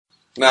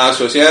那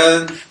首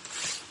先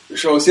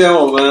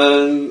我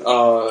们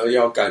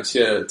要感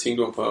谢听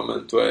众朋友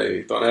们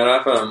对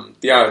Donut FM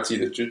第二季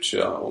的支持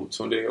啊。我们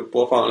从这个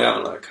播放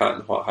量来看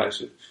的话，还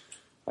是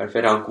非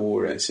常鼓舞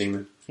人心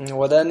的。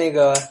我的那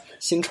个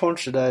新充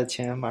值的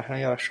钱马上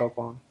要烧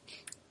光。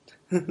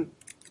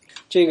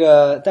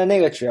但那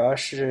个主要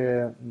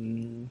是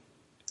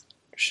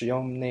使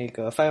用那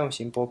个泛用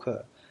型播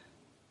客，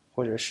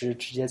或者是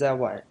直接在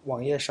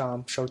网页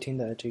上收听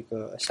的这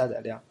个下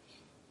载量。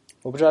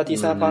我不知道第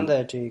三方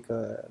的这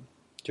个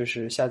就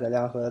是下载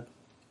量和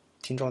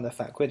听众的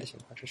反馈的情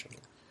况是什么。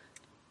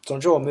总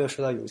之我没有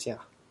收到邮件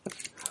啊。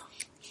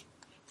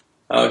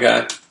OK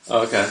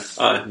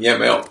啊，你有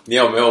没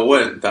有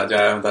问大家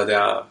让大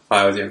家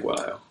发邮件过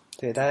来哦？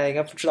对，大家应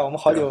该不知道，我们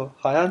好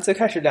像最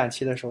开始2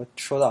期的时候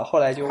说到，后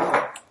来就忘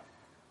了。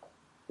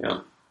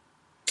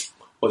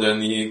或者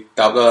你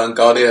打不到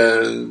搞点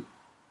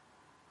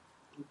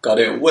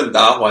问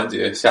答环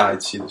节，下一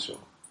期的时候。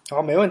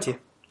好，没问题。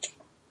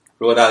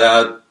如果大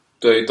家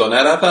对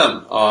Donut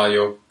FM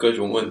有各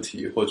种问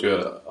题，或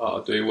者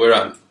对于微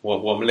软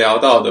我们聊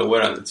到的微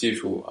软的技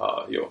术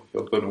有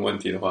各种问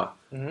题的话，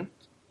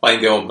欢迎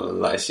给我们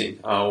来信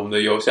我们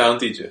的邮箱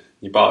地址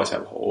你报一下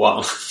吧，我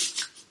忘了。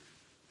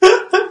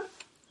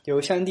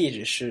邮箱地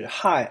址是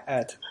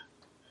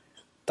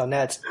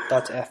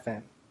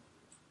hi@donet.fm。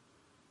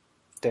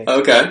对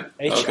 ，OK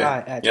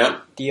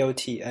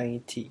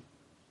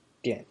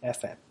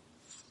hi@dotnet.fm。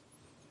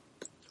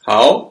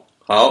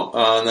好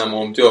那么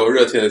我们就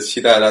热切的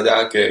期待大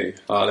家给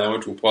两位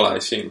主播来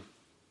信，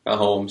然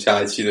后我们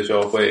下一期的时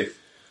候会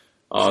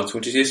从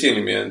这些信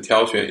里面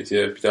挑选一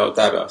些比较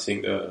代表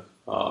性的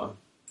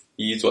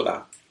一一作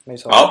答。没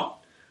错。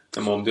好，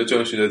那么我们就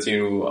正式的进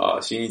入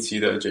新一期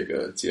的这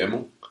个节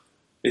目。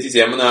这期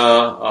节目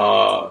呢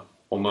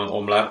我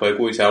们来回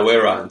顾一下微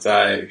软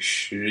在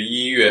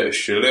11月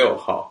16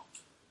号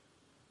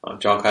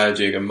召开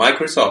这个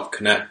Microsoft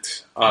Connect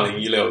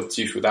 2016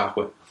技术大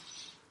会。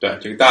对，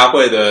这个大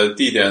会的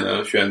地点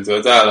呢，选择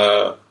在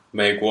了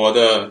美国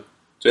的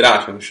最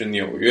大城市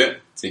纽约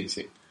进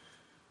行。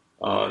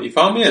一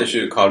方面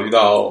是考虑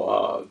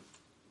到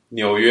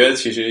纽约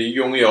其实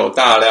拥有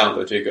大量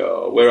的这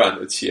个微软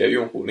的企业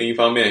用户，另一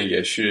方面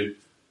也是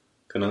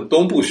可能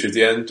东部时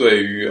间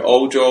对于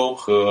欧洲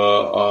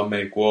和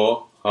美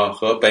国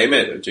和北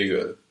美的这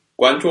个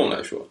观众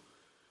来说，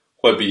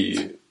会比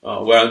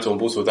微软总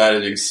部所在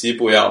的这个西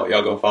部要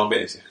更方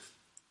便一些。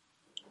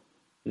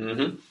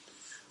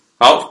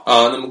好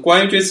那么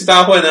关于这次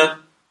大会呢，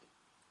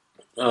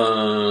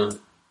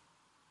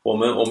我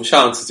们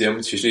上次节目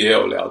其实也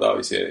有聊到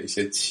一些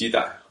期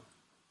待，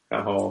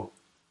然后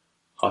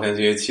好像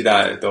这些期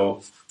待都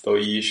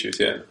一一实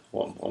现了。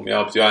我们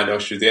要不就按照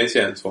时间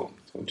线从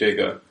这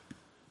个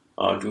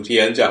主题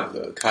演讲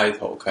的开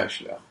头开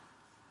始聊。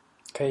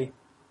可以，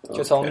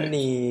就从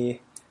你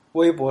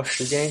微博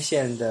时间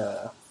线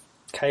的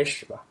开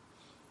始吧。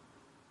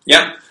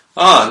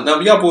那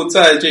么要不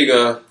在这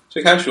个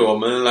最开始我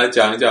们来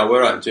讲一讲微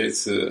软这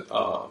次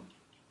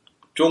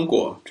中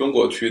国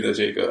区的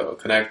这个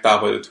Connect 大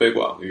会的推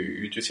广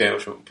与之前有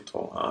什么不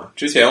同啊？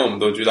之前我们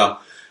都知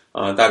道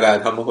大概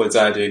他们会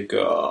在这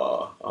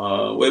个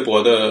微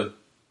博的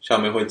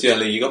上面会建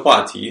立一个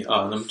话题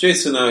那么这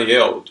次呢也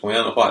有同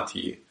样的话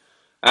题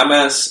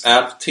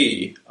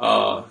MSFT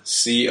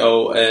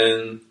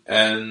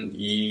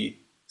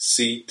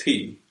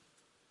CONNECT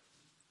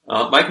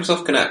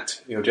Microsoft Connect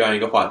有这样一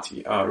个话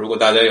题如果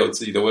大家有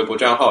自己的微博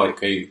账号，也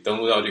可以登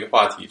录到这个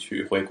话题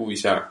去回顾一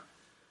下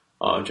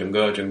整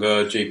个这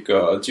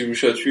个技术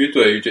社区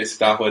对于这次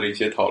大会的一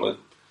些讨论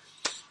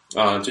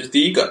这是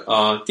第一个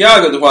第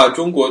二个的话，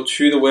中国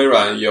区的微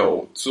软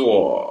有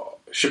做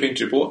视频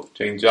直播，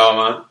这你知道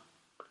吗？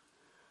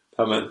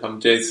他们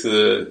这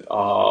次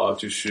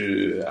就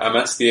是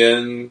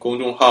MSDN 公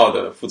众号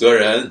的负责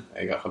人，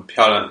一个很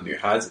漂亮的女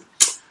孩子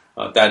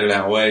带着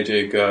2位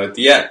这个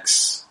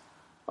DX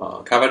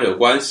开发者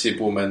关系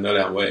部门的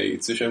2位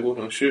资深工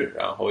程师，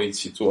然后一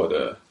起做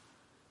的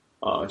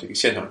这个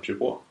现场直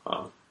播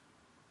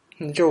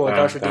这我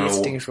倒是第一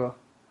次听说。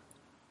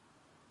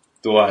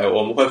对，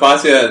我们会发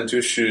现就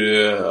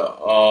是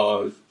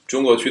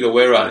中国区的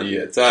微软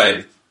也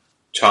在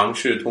尝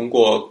试通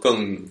过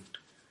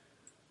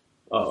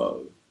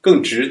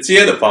更直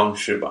接的方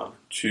式吧，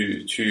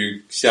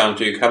去向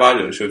这个开发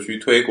者社区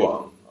推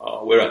广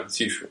微软的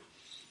技术。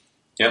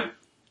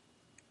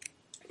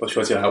我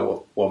说起来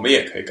我们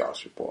也可以搞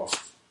直播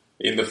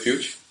in the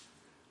future，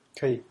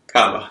 可以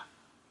看吧，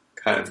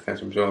看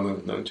什么时候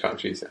能尝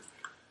试一下。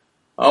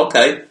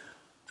OK，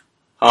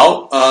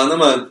 好那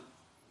么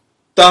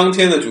当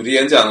天的主题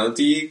演讲呢，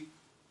第一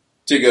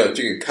这个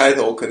开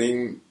头肯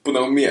定不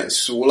能免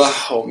俗了，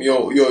我们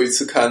又一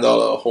次看到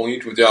了红衣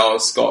主教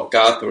Scott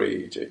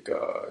Guthrie 这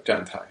个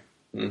站台。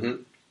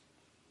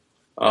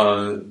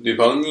吕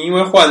鹏，你因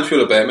为换去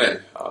了北美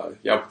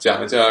要不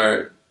讲一下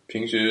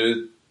平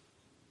时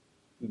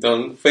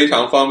能非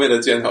常方便的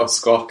见到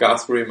Scott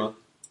Guthrie 吗？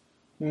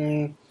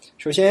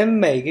首先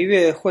每个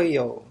月会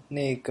有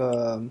那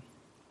个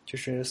就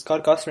是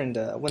Scott Guthrie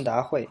的问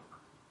答会，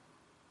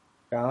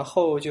然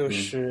后就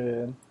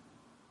是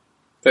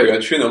在园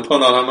区能碰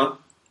到它吗？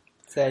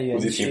在园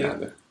估计挺区，难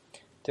的。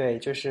对，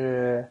就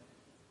是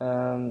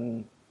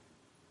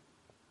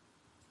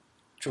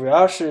主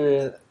要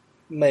是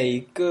每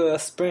个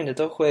sprint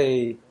都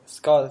会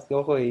Scott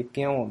都会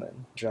编我们，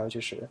主要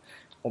就是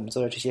我们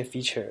做的这些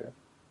feature，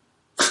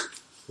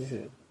就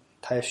是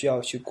它也需要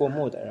去过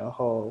目的。然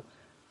后，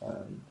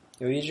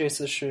由于这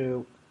次是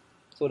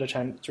做的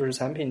就是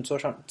产品做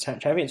上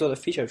产品做的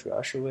feature，主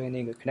要是为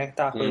那个 Connect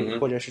大会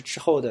或者是之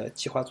后的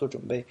计划做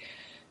准备，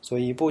所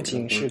以不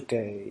仅是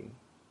给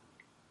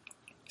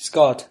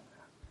Scott，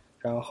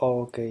然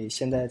后给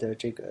现在的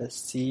这个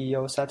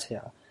CEO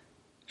Satya，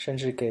甚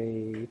至给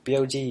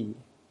BOG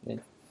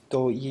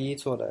都一一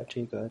做了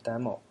这个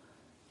demo。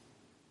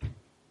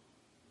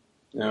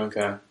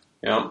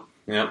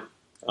OK，yeah，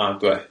啊，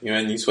对，因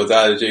为你所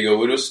在的这个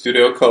Visual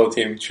Studio Code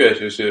team 确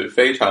实是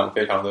非常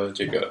非常的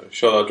这个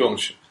受到重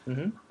视。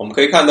我们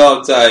可以看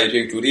到，在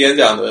这个主题演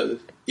讲的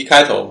一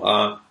开头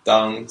啊，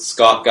当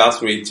Scott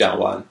Guthrie 讲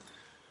完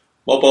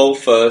Mobile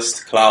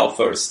First, Cloud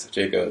First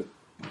这个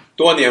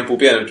多年不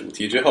变的主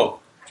题之后，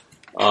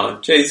啊，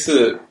这一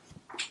次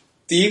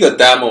第一个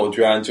demo 居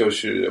然就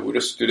是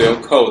Visual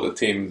Studio Code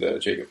team 的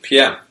这个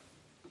PM。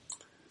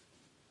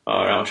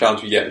然后上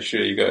去演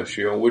示一个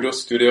使用 Visual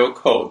Studio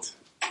Code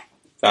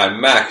在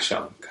Mac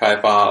上开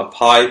发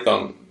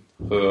Python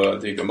和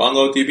这个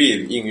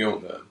MongoDB 应用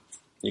的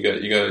一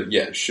个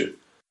演示。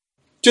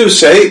就是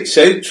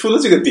谁出的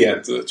这个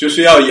点子，就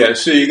是要演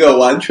示一个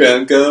完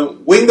全跟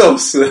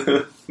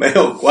Windows 没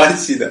有关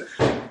系的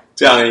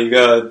这样一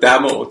个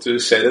demo， 这是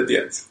谁的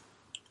点子？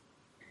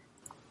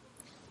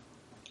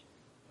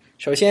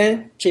首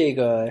先，这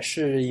个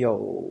是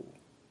有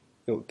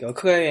客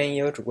观原因，也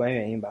有主观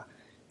原因吧。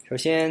首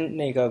先，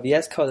那个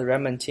VS Code 的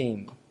Redmond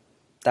Team，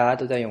 大家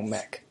都在用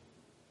Mac。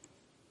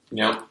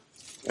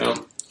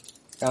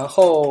然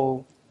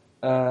后，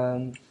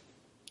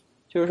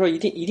就是说一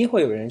定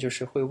会有人就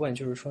是会问，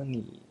就是说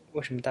你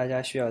为什么大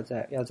家需要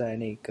要在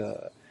那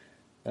个，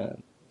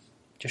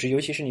就是尤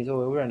其是你作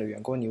为微软的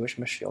员工，你为什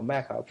么使用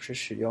Mac 而不是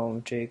使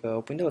用这个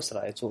Windows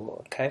来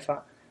做开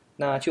发？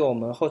那就我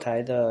们后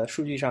台的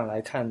数据上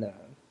来看呢，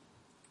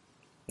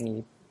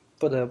你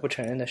不得不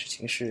承认的事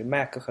情是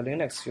Mac 和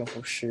Linux 用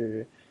户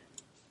是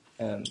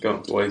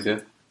更多一些。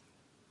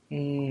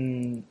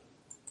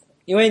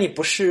因为你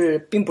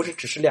并不是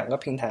只是2个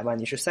平台嘛，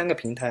你是3个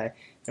平台，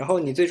然后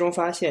你最终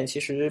发现其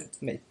实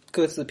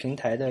各自平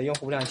台的用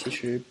户量其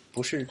实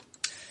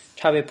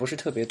差别不是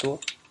特别多，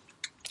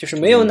就是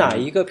没有哪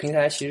一个平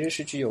台其实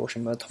是具有什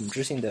么统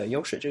治性的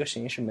优势，这个事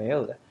情是没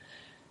有的。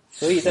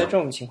所以在这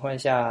种情况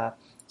下，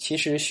其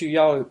实需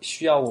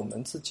要我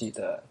们自己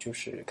的就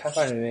是开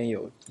发人员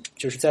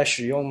就是在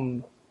使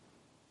用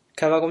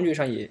开发工具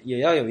上也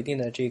要有一定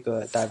的这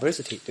个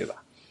diversity， 对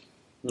吧？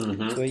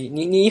所以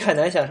你很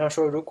难想象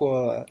说，如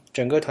果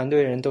整个团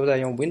队人都在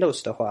用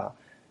Windows 的话，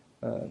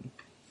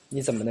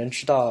你怎么能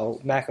知道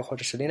Mac 或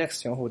者是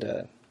Linux 用户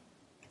的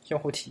用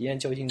户体验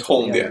究竟怎么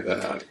样？痛点在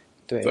哪里？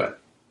对。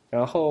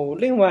然后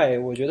另外，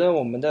我觉得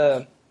我们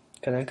的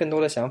可能更多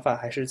的想法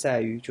还是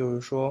在于，就是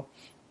说，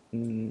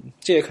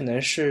这也可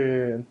能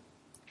是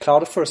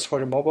Cloud First 或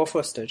者 Mobile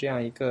First 的这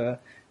样一个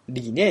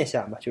理念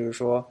下吧，就是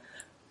说，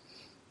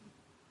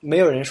没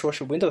有人说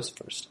是 Windows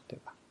First， 对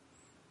吧？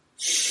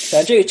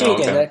但这一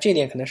点呢，这一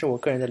点可能是我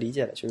个人的理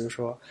解了，就是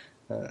说，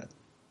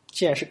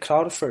既然是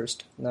Cloud First，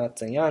 那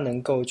怎样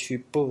能够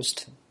去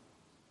boost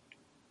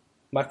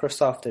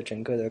Microsoft 的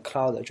整个的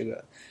Cloud 的这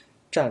个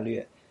战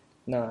略？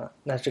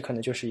那这可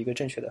能就是一个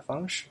正确的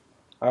方式。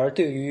而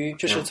对于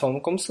这是从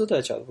公司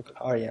的角度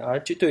而言，而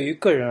对于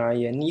个人而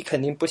言，你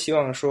肯定不希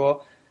望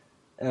说，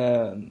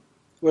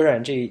微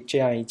软这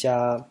样一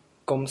家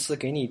公司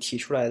给你提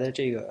出来的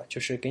这个，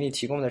就是给你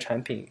提供的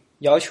产品，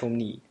要求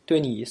你对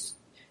你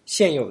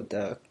现有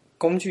的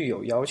工具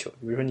有要求，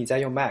比如说你在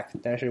用 Mac，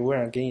 但是微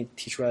软给你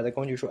提出来的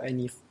工具说，哎，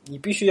你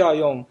必须要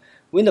用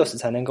Windows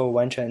才能够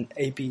完成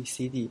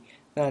A、B、C、D，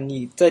 那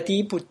你在第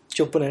一步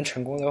就不能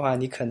成功的话，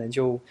你可能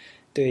就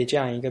对这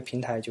样一个平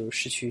台就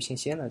失去信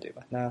心了，对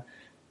吧？那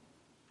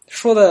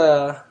说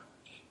的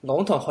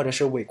笼统或者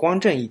是伪光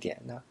正一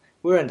点，那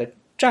微软的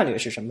战略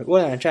是什么？微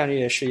软的战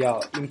略是要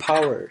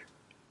empower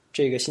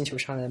这个星球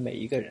上的每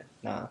一个人，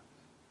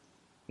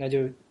那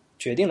就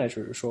决定了，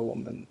就是说我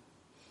们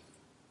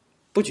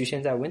不局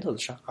限在 Windows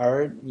上，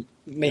而你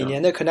每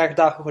年的 Connect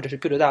大会或者是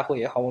Build 大会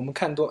也好，我们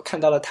看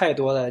到了太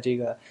多的这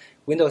个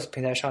Windows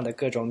平台上的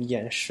各种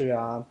演示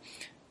啊，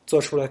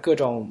做出了各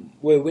种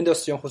为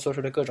Windows 用户做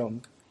出了各种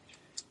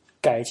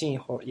改进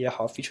也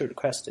好 ，feature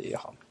request 也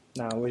好，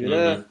那我觉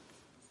得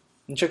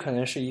这可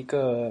能是一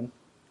个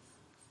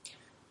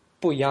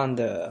不一样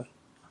的，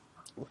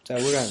在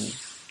微软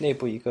内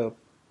部一个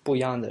不一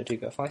样的这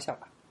个方向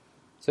吧，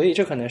所以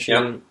这可能是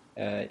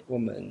我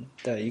们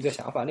的一个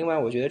想法。另外，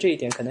我觉得这一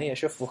点可能也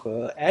是符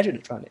合 Azure 的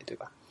战略，对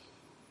吧？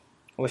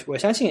我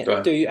相信，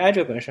对于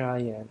Azure 本身而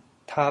言，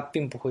它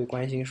并不会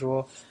关心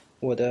说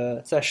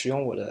在使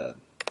用我的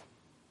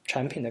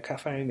产品的开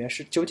发人员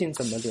是究竟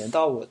怎么连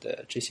到我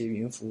的这些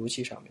云服务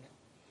器上面。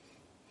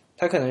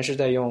它可能是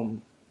在用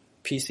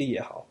PC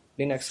也好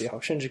Linux 也好，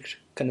甚至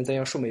可能在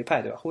用树莓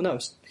派，对吧？ Who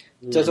knows？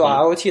 在做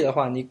IoT 的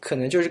话，你可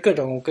能就是各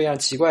种各样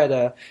奇怪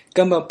的，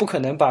根本不可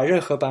能把任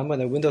何版本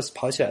的 Windows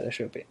跑起来的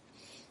设备。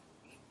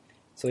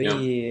所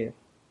以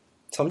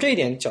从这一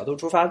点角度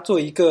出发，做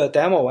一个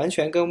demo 完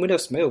全跟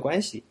Windows 没有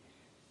关系，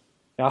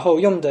然后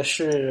用的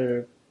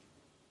是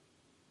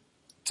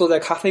坐在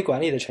咖啡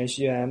馆里的程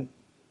序员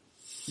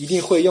一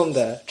定会用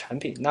的产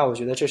品，那我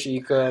觉得这是一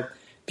个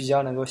比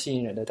较能够吸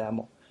引人的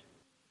demo。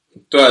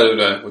 对对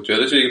对，我觉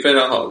得是一个非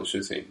常好的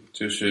事情，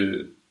就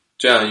是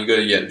这样一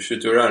个演示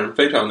就让人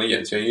非常的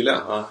眼前一亮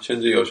啊，甚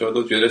至有时候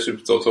都觉得是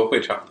走错会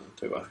场了，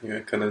对吧？因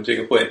为可能这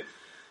个会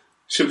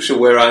是不是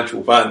微软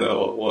主办的，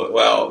我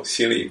要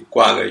心里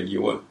挂个疑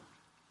问。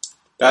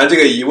当然这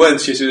个疑问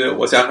其实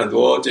我想很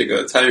多这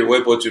个参与微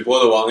博直播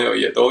的网友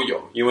也都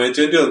有，因为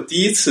真正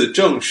第一次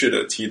正式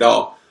的提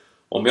到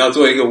我们要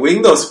做一个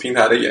Windows 平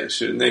台的演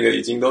示，那个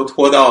已经都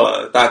拖到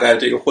了大概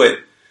这个会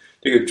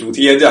这个主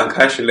题演讲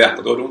开始2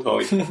个多钟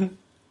头以后。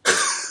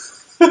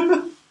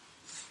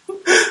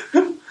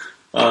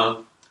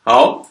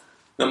好，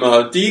那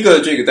么第一个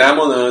这个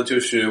demo 呢，就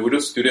是 Visual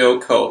Studio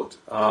Code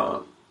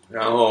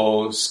然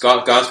后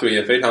Scott Guthrie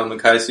也非常的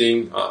开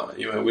心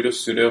因为 Visual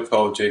Studio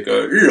Code 这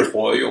个日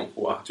活用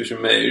户就是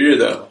每日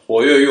的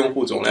活跃用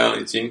户总量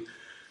已经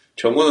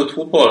成功的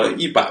突破了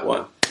100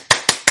万。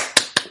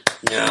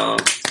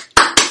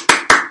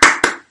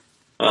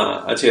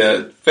而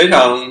且非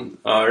常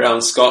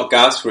让 Scott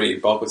Guthrie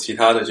包括其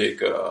他的这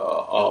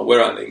个微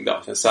软领导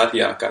像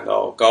Satya 感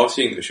到高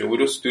兴的是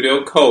Visual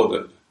Studio Code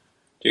的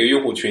这个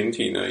用户群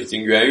体呢，已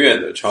经远远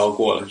的超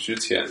过了之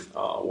前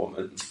我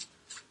们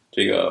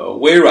这个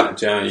微软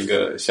这样一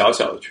个小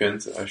小的圈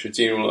子，而是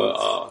进入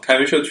了开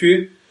源社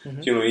区，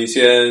进入一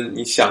些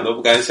你想都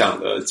不敢想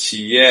的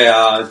企业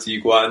机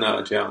关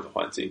这样的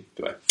环境，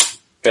对，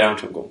非常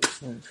成功。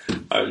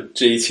而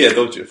这一切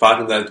都只发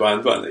生在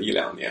短短的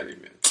1-2年里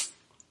面，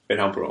非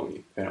常不容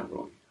易，非常不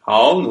容易。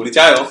好，努力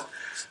加油。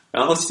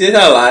然后接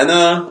下来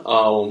呢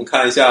我们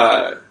看一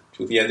下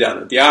主题演讲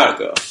的第2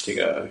个这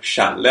个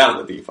闪亮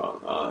的地方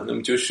那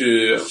么就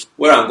是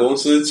微软公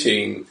司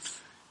请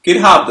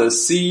GitHub 的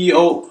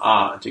CEO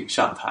这个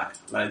上台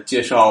来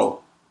介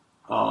绍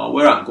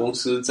微软公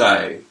司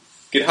在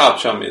GitHub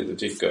上面的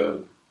这个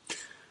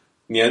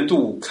年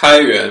度开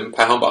源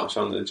排行榜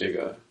上的这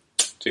个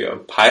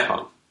排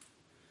行，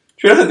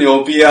觉得很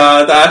牛逼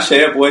大家谁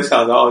也不会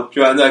想到居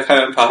然在开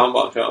源排行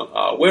榜上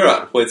微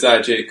软会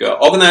在这个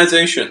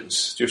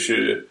Organizations 就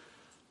是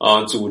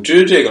组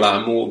织这个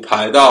栏目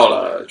排到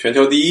了全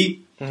球第一。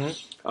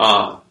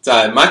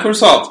在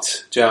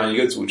Microsoft 这样一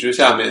个组织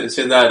下面，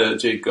现在的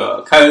这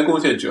个开源贡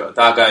献者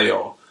大概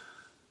有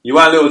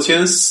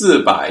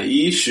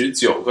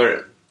16419个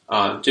人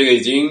这个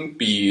已经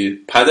比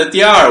排在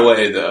第2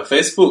位的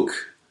Facebook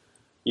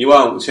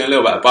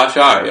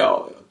 15682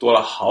要多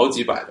了好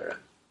几百的人，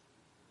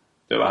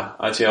对吧？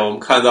而且我们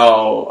看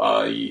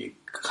到以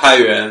开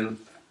源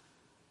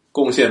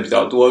贡献比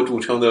较多著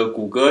称的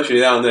谷歌，实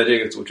际上在这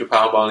个组织排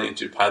行榜里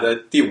只排在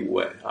第5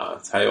位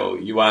才有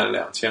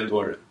12000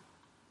多人。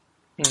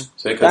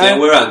所以可见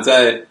微软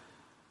在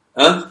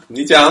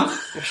你讲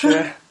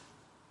是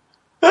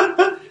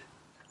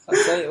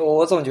所以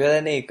我总觉得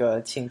那个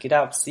请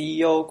GitHub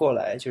CEO 过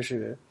来就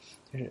是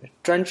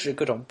专治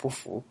各种不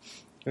服，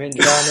因为你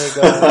知道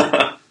那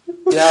个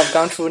GitHub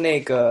刚出那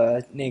个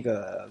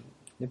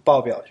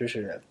报表，就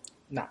是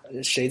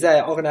谁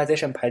在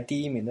organization 排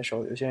第1名的时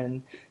候，有些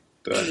人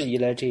质疑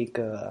了这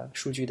个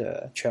数据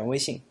的权威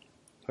性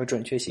和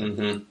准确性，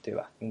对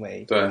吧？因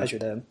为他觉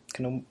得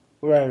可能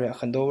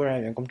很多微软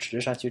员工只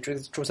是上去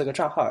注册个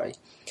账号而已，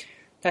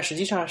但实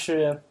际上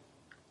是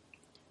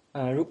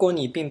如果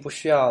你并不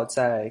需要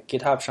在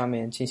GitHub 上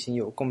面进行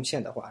有贡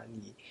献的话，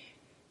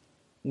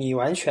你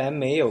完全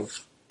没有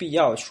必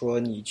要说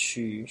你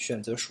去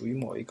选择属于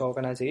某一个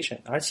organization，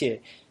 而且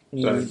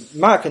你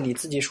mark 你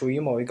自己属于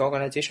某一个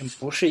organization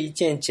不是一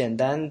件简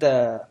单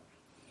的，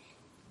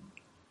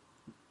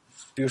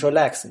比如说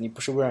Lex 你不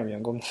是微软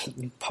员工，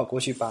你跑过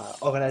去把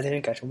organization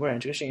改成微软，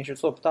这个事情是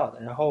做不到的。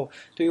然后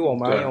对于我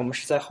们而言，我们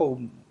是在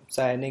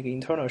那个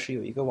internal 是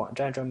有一个网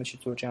站专门去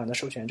做这样的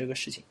授权这个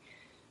事情，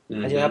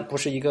而且它不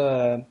是一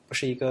个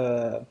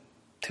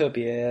特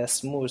别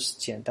smooth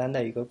简单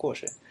的一个过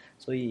程，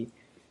所以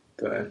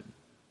对。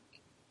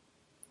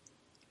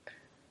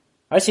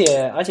而且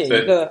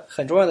一个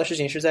很重要的事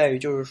情是在于，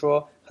就是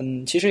说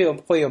其实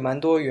会有蛮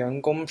多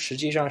员工实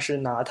际上是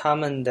拿他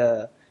们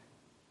的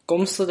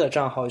公司的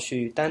账号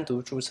去单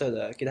独注册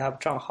的 GitHub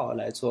账号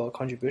来做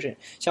contribution。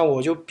 像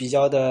我就比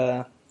较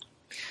的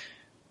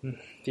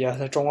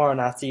中二，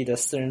拿自己的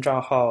私人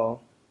账号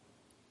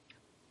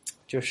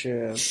就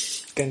是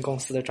跟公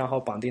司的账号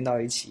绑定到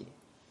一起，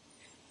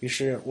于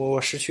是我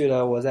失去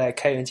了我在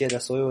开源界的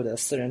所有的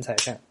私人财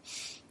产。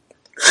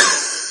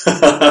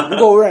如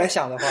果微软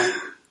想的话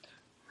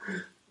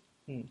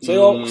所以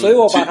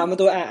我把他们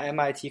都按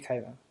MIT 开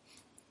源。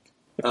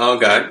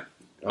Okay,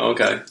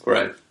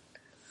 great.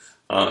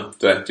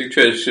 对，这个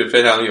确实是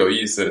非常有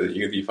意思的一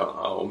个地方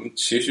啊。我们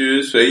其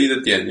实随意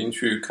的点进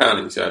去看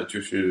了一下，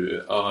就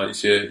是一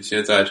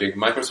些在这个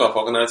Microsoft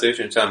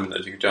Organization 上面的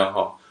这个账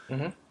号，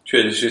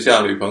确实是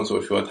像吕鹏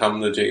所说，他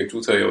们的这个注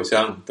册邮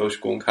箱都是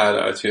公开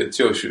的，而且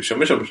就是什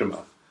么什么什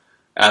么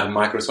at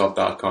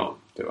Microsoft.com，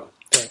 对吧？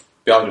对，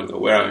标准的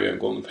微软员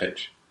工的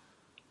page。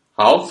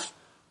好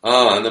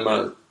那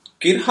么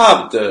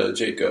GitHub 的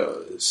这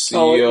个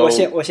CEO，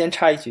我先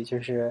插一句，就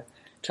是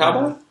插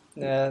吧。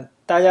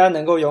大家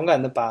能够勇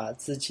敢的把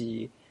自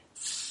己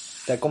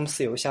的公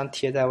司邮箱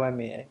贴在外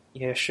面，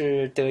也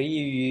是得益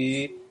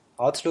于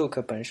Outlook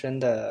本身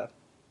的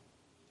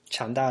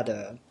强大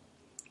的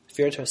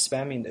filter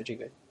spamming 的这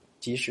个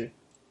机制。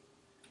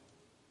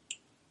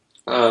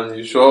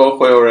你说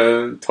会有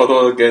人偷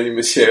偷的给你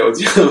们写邮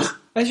件吗？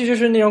而且就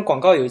是那种广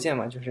告邮件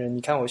嘛，就是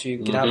你看我去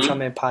GitHub 上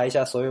面爬一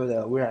下所有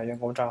的微软员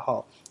工账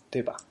号，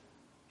对吧？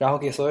然后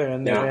给所有人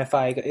每个人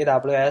发一个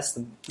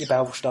AWS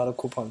 $150的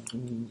coupon，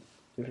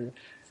就是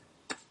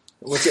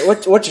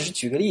我只是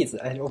举个例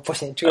子，我不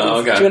行，这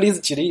个例子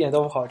举的一点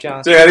都不好，这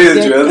样这个例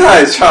子举的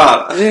太差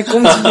了，因为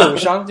攻击友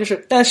商。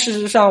但事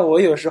实上，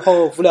我有时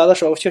候无聊的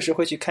时候，确实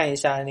会去看一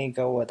下那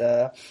个我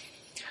的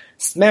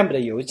spam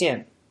的邮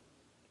件，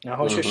然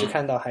后确实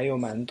看到还有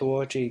蛮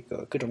多这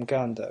个各种各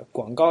样的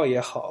广告也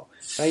好，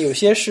然后有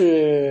些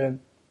是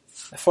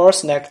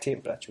false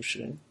negative 的，就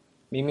是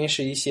明明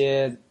是一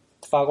些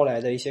发过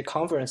来的一些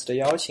conference 的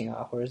邀请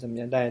啊，或者怎么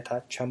样，但是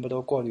它全部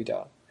都过滤掉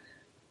了。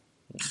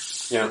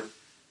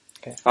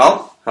Okay.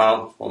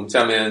 好，我们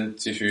下面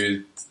继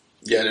续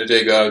沿着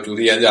这个主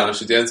题演讲的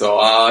时间走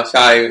啊。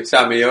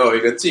下面也有一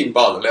个劲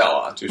爆的料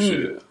啊，就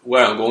是微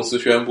软公司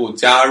宣布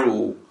加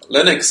入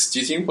Linux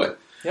基金会。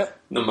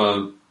那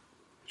么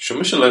什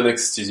么是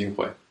Linux 基金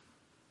会？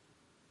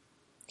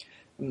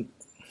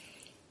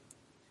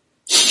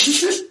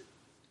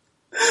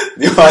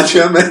你完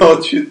全没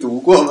有去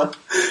读过吗？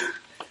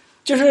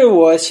就是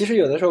我其实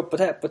有的时候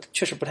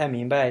确实不太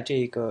明白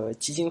这个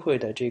基金会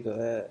的这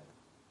个。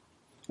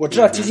我知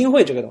道基金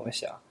会这个东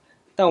西啊，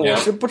但我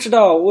是不知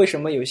道为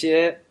什么有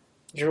些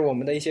就是我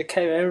们的一些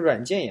开源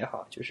软件也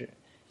好，就是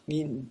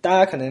大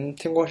家可能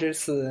听过这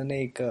次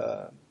那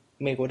个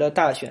美国的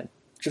大选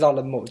知道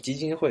了某基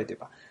金会，对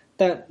吧？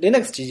但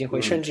Linux 基金会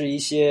甚至一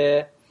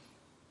些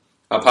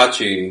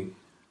Apache，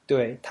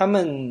 对，他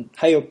们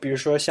还有比如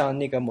说像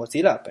那个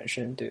Mozilla 本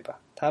身，对吧？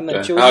他们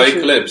究竟还有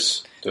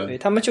Eclipse， 对，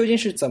他们究竟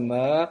是怎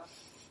么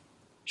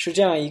是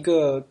这样一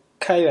个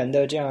开源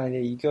的这样的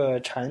一个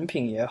产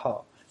品也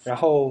好，然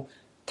后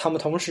他们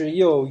同时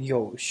又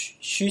有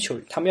需求，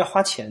他们要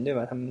花钱，对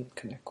吧？他们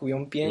可能雇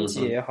佣编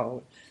辑也好，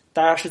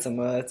大家是怎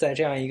么在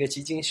这样一个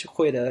基金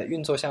会的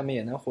运作下面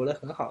也能活得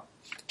很好？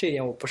这一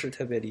点我不是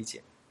特别理解。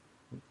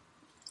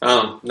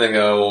那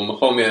个我们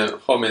后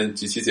面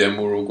几期节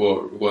目，如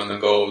果能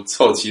够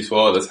凑齐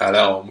所有的材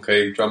料，我们可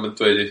以专门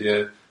对这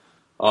些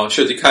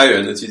涉及开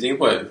源的基金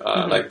会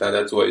来给大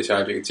家做一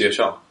下这个介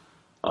绍。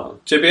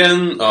这边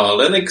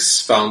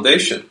Linux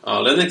Foundation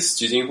Linux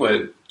基金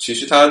会其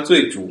实它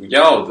最主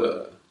要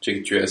的这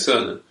个角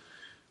色呢，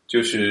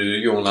就是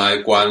用来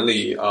管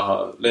理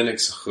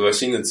Linux 核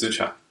心的资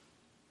产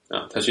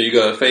它是一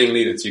个非盈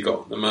利的机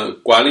构。那么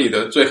管理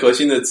的最核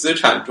心的资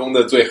产中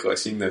的最核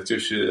心的就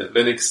是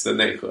Linux 的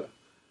内核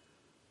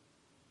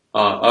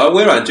而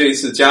微软这一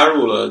次加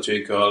入了这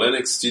个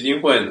Linux 基金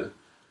会呢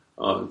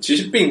其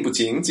实并不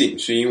仅仅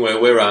是因为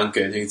微软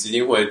给这个基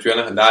金会捐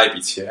了很大一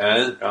笔钱，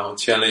然后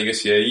签了一个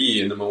协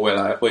议，那么未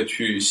来会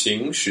去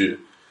行使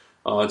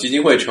基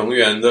金会成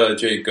员的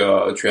这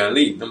个权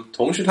利。那么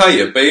同时它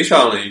也背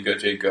上了一个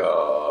这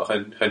个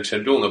很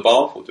沉重的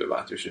包袱，对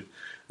吧？就是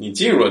你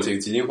进入了这个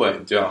基金会，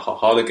你就要好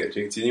好的给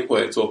这个基金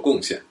会做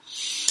贡献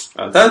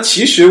但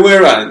其实微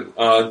软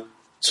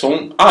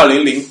从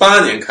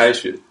2008年开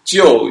始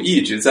就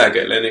一直在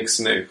给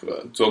Linux 内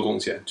核做贡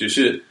献，只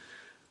是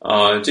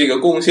这个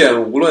贡献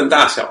无论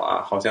大小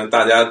好像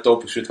大家都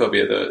不是特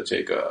别的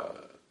这个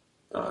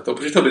都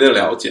不是特别的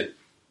了解。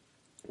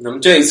那么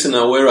这一次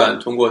呢，微软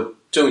通过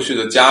正式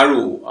的加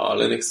入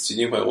Linux 基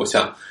金会，我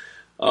想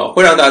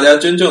会让大家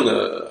真正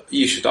的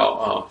意识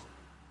到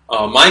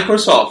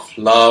Microsoft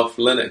Love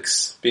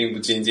Linux 并不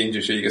仅仅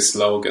只是一个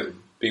slogan，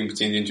 并不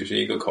仅仅只是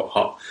一个口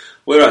号。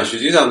微软实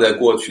际上在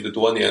过去的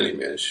多年里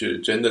面是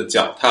真的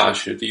脚踏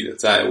实地的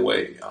在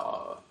为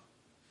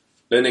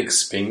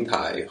Linux 平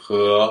台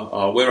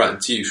和微软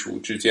技术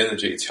之间的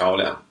这个桥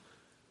梁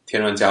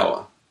添砖加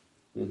瓦。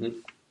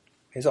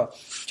没错，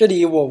这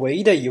里我唯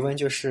一的疑问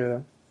就是，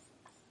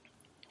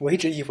我一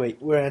直以为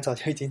微软早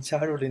就已经加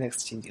入 Linux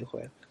基金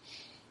会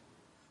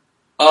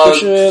了，就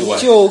是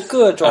就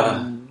各种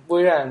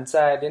微软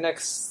在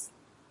Linux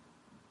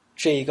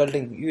这一个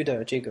领域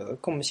的这个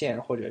贡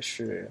献，或者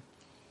是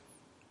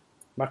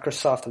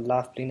Microsoft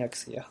Love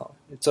Linux 也好，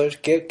所以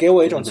给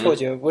我一种错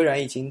觉，微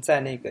软已经在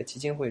那个基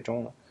金会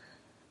中了。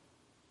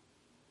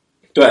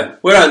对，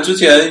微软之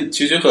前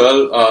其实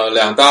和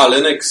两大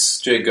Linux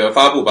这个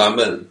发布版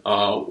本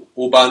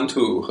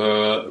Ubuntu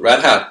和 Red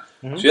Hat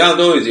实际上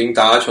都已经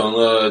达成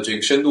了这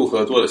个深度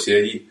合作的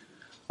协议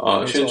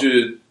甚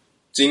至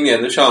今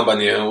年的上半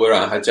年，微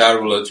软还加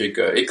入了这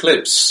个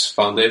Eclipse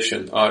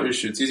Foundation 日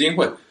食基金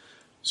会，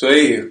所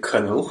以可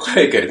能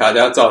会给大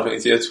家造成一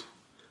些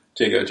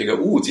这个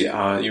误解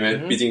啊，因为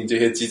毕竟这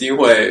些基金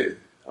会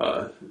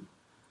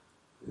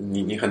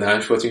你很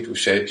难说清楚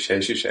谁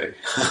是谁。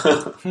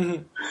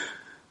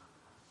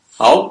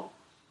好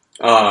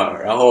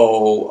然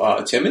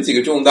后前面几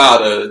个重大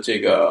的这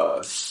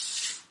个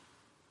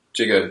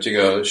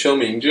声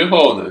明之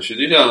后呢，实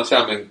际上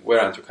下面微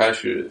软就开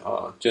始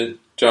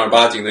正儿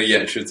八经的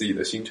演示自己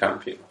的新产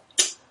品。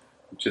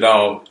知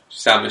道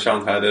下面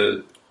上台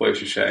的会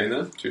是谁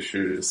呢？就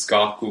是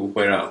Scott Gu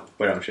会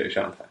让谁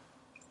上台？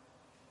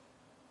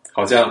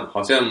好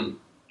像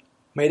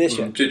没得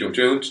选。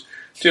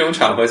这种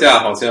场合下，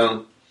好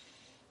像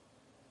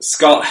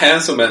Scott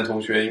Hanselman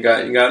同学应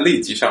该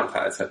立即上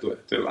台才对，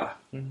对吧？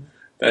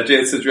但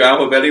这次居然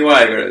会被另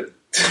外一个人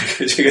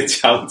这个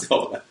抢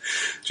走了，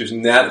就是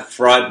Ned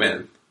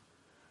Friedman。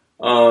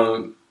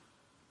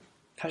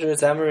他是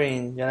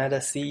Xamarin 原来的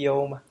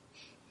CEO 吗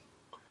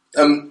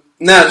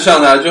？Ned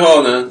上台之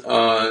后呢，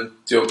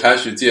就开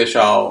始介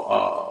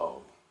绍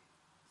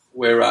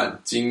微软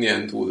今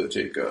年度的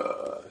这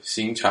个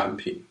新产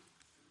品。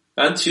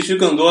但其实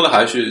更多的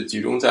还是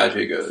集中在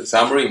这个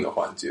Xamarin 的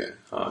环节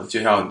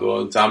介绍很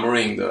多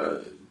Xamarin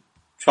的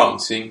创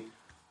新，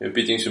因为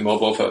毕竟是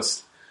Mobile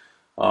First。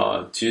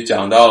其实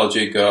讲到了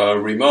这个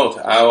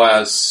Remote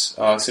iOS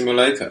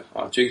Simulator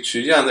这个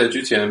实际上在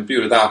之前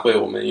Build 大会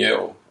我们也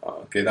有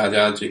给大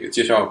家这个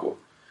介绍过，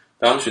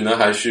当时呢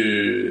还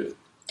是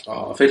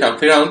非常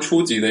非常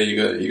初级的一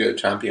个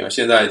产品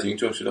现在已经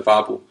正式的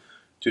发布，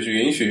就是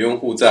允许用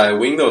户在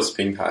Windows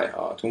平台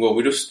通过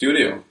Visual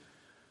Studio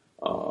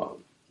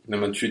那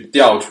么去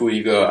调出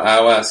一个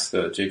iOS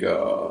的这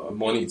个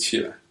模拟器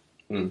来。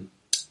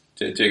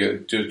这个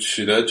就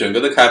使得整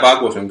个的开发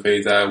过程可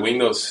以在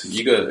Windows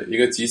一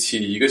个机器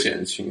一个显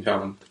示器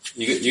上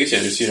一个显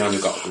示器上就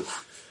搞定。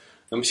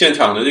那么现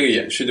场的这个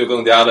演示就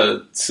更加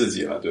的刺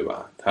激了，对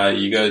吧？它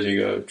一个这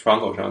个窗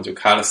口上就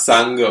开了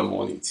3个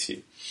模拟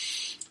器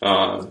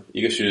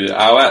一个是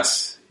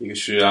iOS， 一个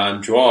是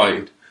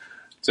Android，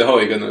 最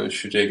后一个呢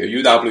是这个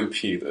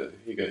UWP 的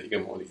一个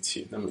模拟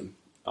器。那么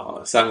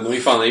3个东西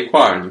放在一块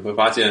儿，你会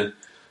发现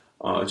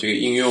这个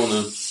应用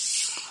呢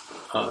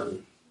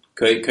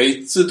可以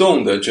自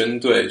动的针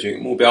对这个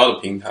目标的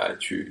平台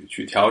去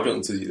调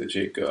整自己的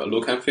这个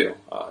look and feel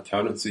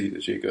调整自己的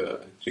这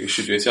个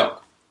视觉效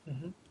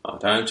果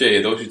当然这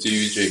也都是基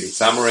于这个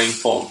Xamarin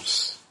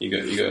Forms 一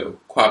个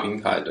跨平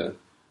台的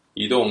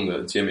移动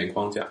的界面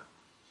框架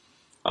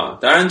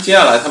当然接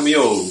下来他们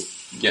又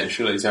演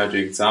示了一下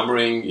这个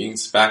Xamarin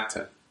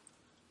Inspector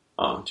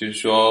就是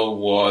说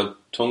我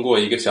通过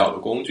一个小的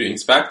工具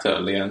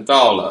Inspector 连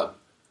到了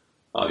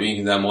运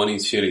行在模拟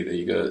器里的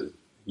一个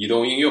移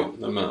动应用，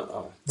那么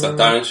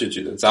当然是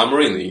指的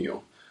Xamarin 的应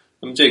用。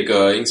那么这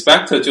个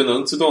Inspector 就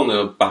能自动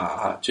的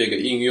把这个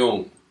应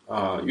用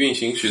运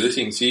行时的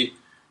信息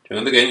整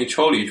个的给你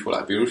抽离出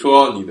来。比如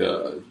说你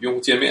的用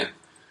户界面，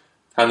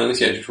它能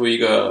显示出一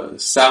个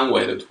3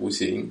维的图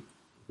形，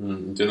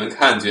你就能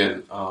看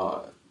见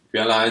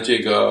原来这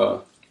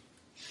个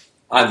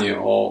按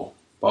钮，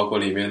包括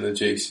里面的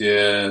这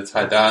些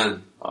菜单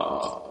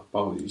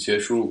包括一些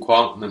输入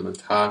框，那么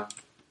它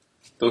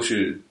都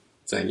是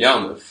怎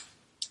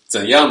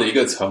样的一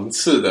个层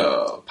次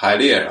的排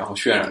列，然后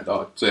渲染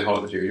到最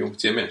后的这个用户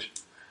界面上。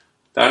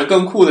当然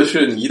更酷的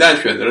是，你一旦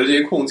选择了这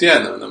些控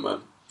件呢，那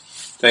么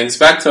在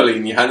Inspector 里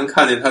你还能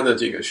看见它的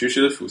这个实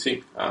时的属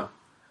性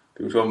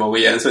比如说某个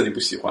颜色你不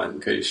喜欢，你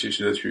可以实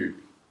时的去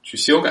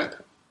修改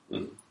它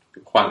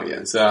换个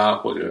颜色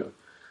或者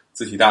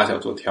字体大小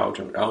做调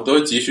整，然后都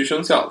是及时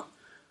生效的。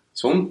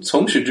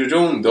从始至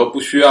终你都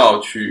不需要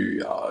去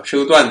设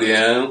个断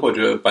点或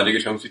者把这个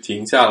程序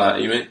停下来，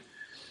因为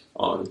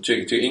这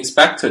个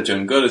Inspector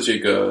整个的这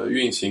个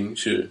运行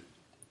是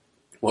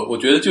我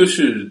觉得就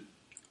是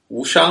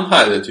无伤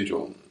害的这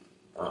种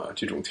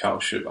调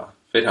试吧，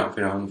非常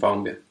非常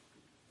方便。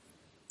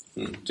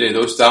这也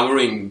都是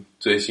Xamarin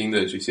最新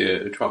的这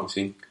些创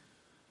新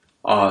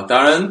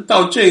当然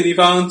到这个地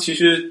方其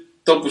实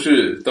都不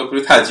是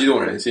太激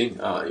动人心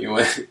因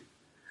为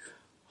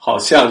好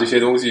像这些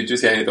东西之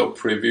前也都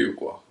preview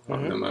过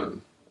那么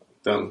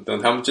等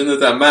他们真的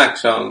在 Mac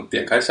上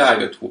点开下一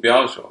个图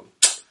标的时候，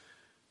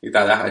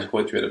大家还是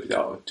会觉得比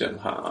较震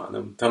撼那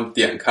么他们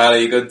点开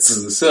了一个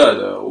紫色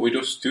的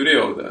Visual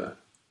Studio 的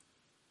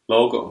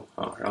logo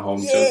然后我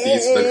们就第一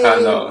次的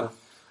看到了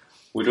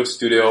Visual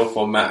Studio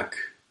for Mac。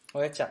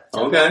我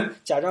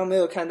假装没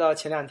有看到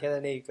前2天的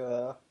那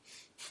个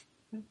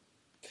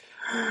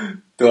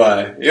对，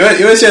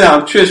因为现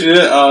场确实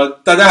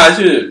大家还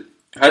是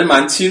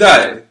蛮期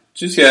待。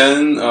之前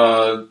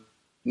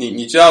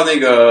你知道那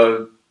个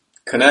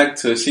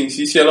Connect 信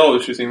息泄露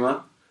的事情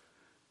吗？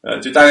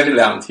就大概是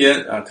2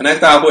天Connect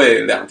大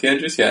会2天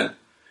之前，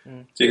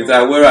这个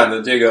在微软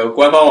的这个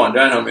官方网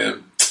站上面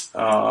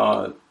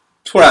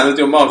突然的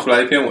就冒出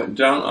来一篇文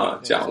章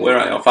讲微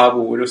软要发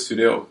布 Visual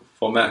Studio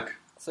for Mac。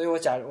所以我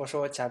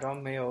假装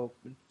没有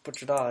不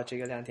知道这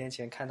个2天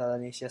前看到的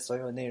那些所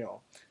有内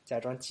容，假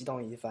装激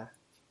动一番。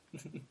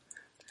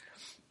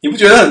你不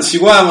觉得很奇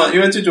怪吗？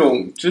因为这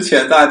种之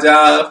前大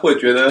家会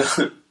觉得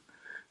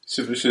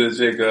是不是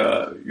这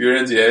个愚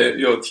人节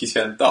又提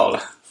前到了？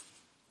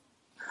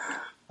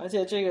而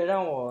且这个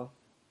让我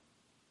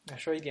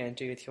说一点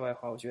这个题外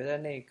话，我觉得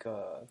那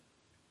个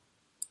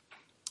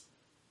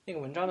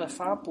文章的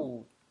发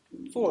布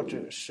作者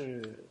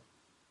是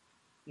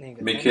那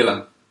个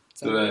Mikela，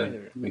 对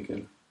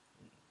Mikela，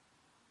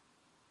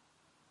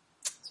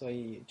 所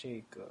以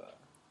这个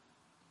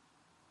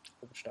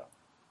我不知道。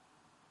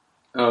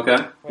OK，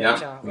 我也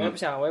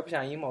不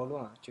想阴谋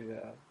论啊，这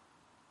个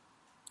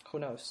Who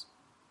knows？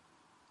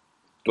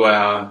 对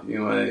啊，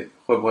因为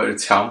会不会是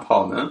抢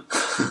跑呢？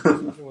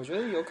我觉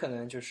得有可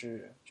能就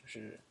是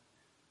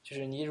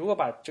你如果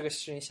把这个事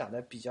情想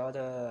的比较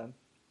的，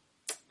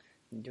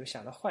你就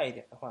想的坏一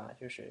点的话，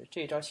就是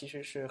这一招其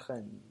实是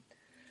很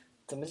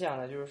怎么讲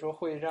呢？就是说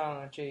会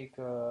让这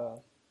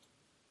个，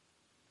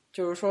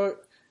就是说，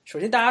首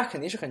先大家肯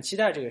定是很期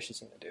待这个事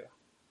情的，对吧？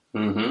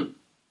嗯哼。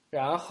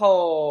然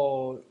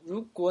后，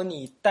如果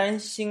你担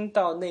心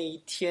到那一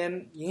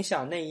天影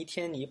响那一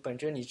天，你本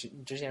着你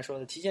之前说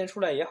的提前出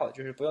来也好，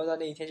就是不用到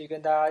那一天去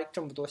跟大家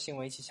这么多新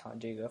闻一起抢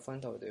这个风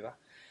头，对吧？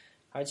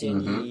而且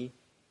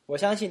我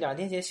相信2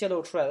天前泄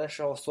露出来的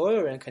时候，所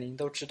有人肯定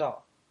都知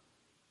道。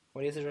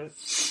我的意思是，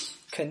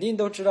肯定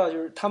都知道，就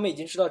是他们已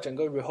经知道整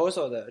个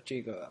rehearsal 的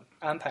这个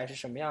安排是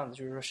什么样子，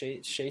就是说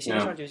谁先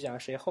上去讲，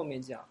谁后面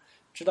讲，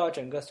知道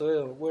整个所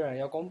有微软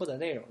要公布的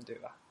内容，对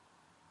吧？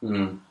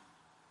嗯。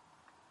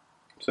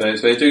所以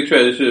这个确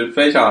实是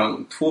非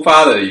常突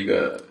发的一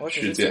个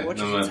事件。我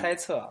只是猜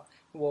测啊，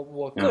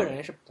我个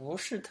人是不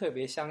是特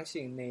别相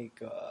信那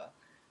个，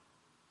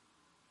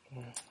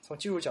从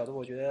技术角度，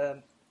我觉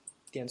得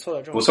点错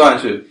了这种不算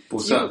是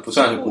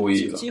故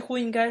意的，几乎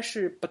应该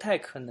是不太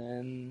可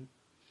能。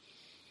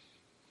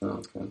不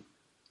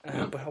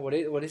是我的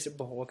意思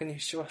不，我跟你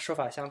说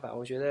法相反，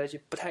我觉得就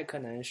不太可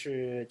能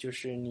是就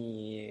是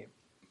你。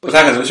不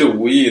太可能是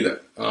无意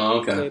的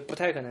，OK。对，不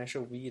太可能是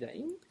无意的，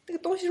因为那个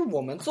东西是我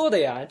们做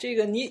的呀。这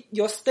个你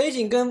有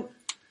staging 跟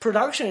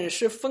production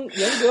是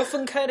严格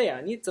分开的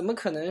呀，你怎么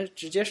可能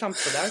直接上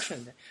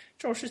production 的？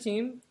这种事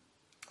情，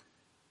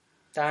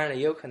当然了，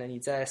也有可能你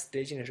在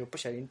staging 的时候不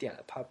小心点了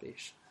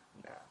publish，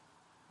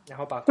 然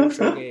后把锅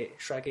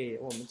甩给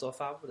我们做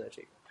发布的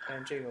这个，但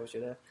是这个我觉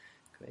得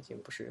可能性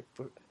不是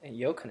也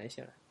有可能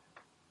性了。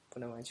不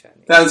能完全。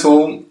但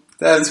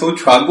从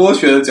传播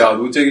学的角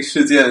度，这个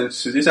事件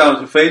实际上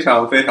是非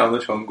常非常的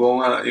成功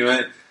啊，因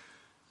为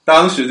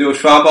当时就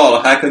刷爆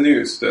了 Hacker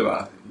News， 对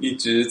吧？一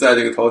直在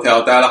这个头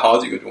条待了好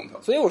几个钟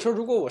头。所以我说，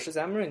如果我是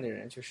Xamarin 的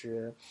人，就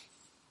是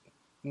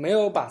没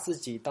有把自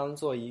己当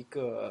做一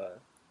个，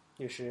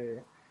就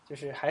是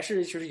还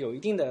是就是有一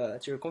定的，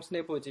就是公司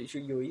内部就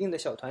是有一定的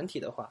小团体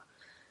的话，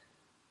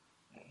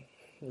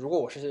如果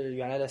我是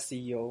原来的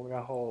CEO，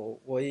 然后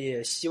我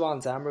也希望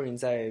Xamarin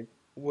在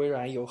微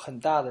软有很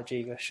大的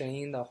这个声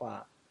音的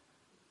话，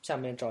下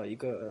面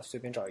随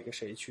便找一个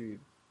谁去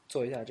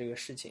做一下这个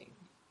事情，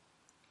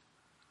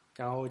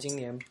然后今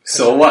年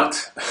So what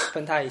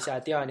分他一下，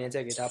第2年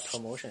再给他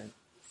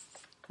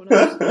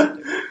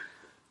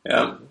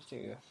promotion。yeah，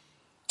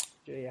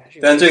 这也还是。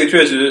但这个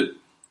确实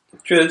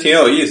挺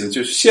有意思，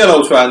就是泄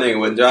露出来那个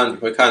文章，你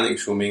会看那个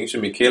署名是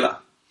Mikela。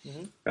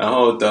然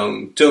后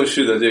等正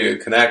式的这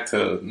个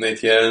Connect 那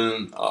天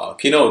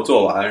Keynote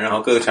做完，然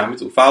后各个产品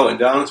组发文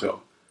章的时候。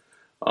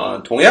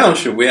同样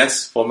是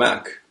VS for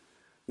Mac，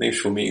 那个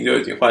署名就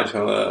已经换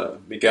成了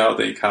Miguel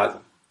de Icaza。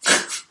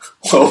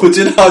我不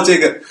知道这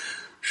个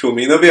署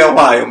名的变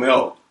化有没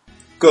有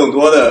更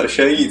多的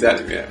深意在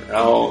里面。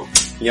然后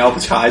你要不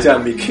查一下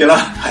Mikela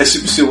还是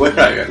不是微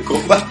软员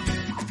工吧？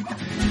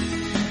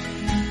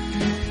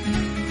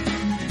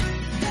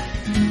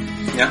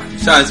你看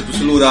上一次不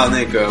是录到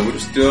那个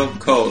Visual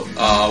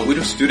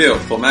Studio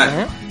for Mac，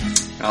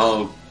 然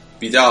后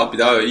比较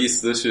有意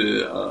思的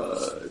是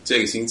这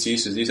个星期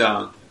实际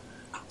上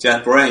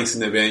JetBrains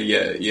那边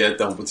也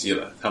等不及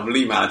了，他们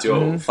立马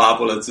就发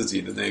布了自己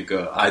的那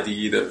个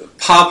IDE 的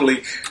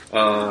public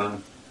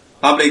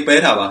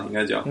beta 吧，应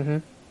该叫。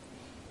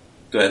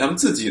对，他们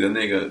自己的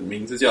那个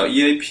名字叫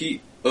EAP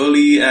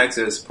Early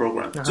Access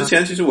Program。之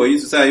前其实我一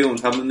直在用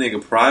他们那个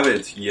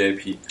private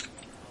EAP，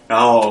 然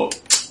后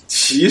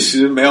其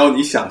实没有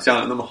你想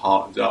象的那么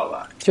好，你知道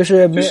吧？就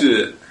是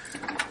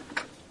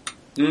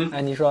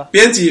你说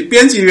编辑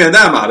源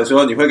代码的时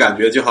候，你会感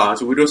觉就好像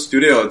是 Visual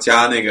Studio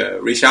加那个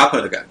ReSharper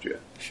的感觉，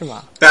是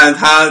吗？但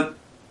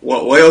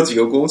我有几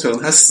个工程，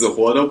它死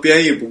活都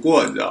编译不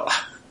过，你知道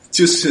吧？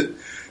就是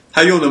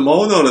它用的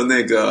Mono 的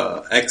那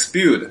个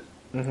Xbuild，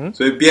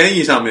所以编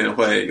译上面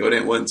会有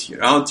点问题。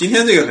然后今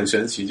天这个很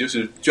神奇，就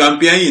是居然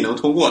编译能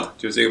通过了，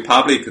就是这个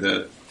Public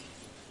的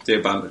这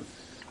个版本，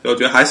所以我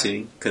觉得还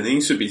行，肯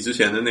定是比之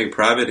前的那个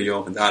Private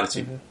有很大的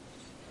进步。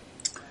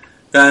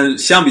但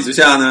相比之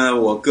下呢，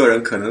我个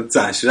人可能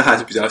暂时还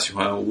是比较喜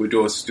欢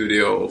Visual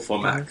Studio for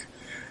Mac，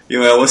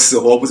因为我死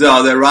活不知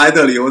道在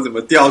Rider 里我怎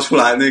么调出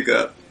来那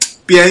个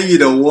编译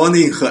的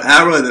warning 和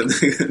error 的那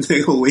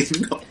个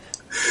window，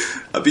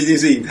 毕竟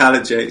是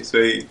IntelliJ， 所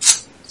以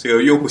这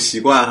个用户习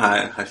惯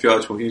还需要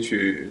重新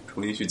去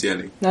建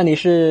立。那你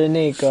是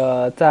那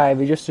个在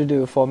Visual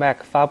Studio for Mac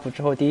发布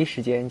之后第一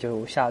时间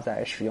就下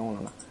载使用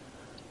了吗？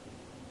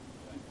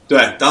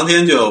对，当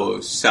天就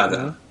下载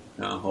了，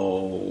然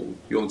后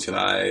用起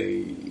来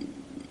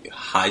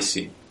还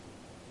行。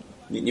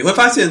你会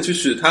发现，就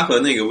是它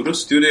和那个 Visual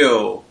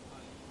Studio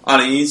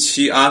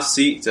 2017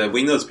 RC 在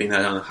Windows 平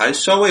台上还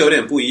稍微有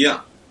点不一样，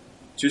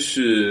就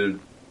是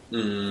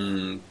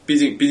毕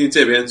竟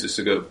这边只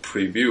是个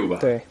preview 吧，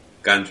对，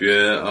感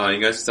觉应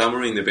该是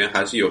Xamarin 那边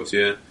还是有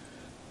些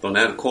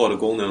 .NET Core 的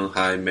功能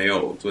还没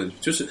有做进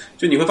去，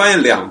就你会发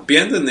现两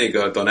边的那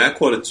个 .NET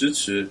Core 的支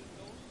持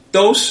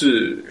都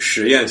是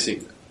实验性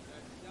的，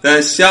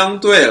但相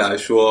对来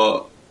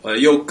说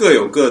又各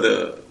有各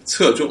的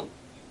侧重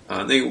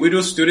啊。那个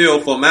Visual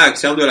Studio for Mac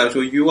相对来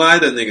说 UI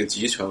的那个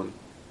集成，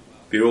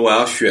比如我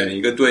要选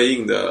一个对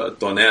应的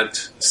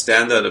 .NET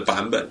Standard 的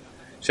版本，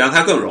实际上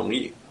它更容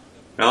易。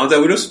然后在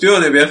Visual Studio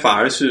那边反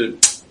而是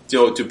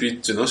就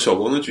只能手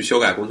工的去修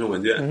改工程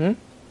文件，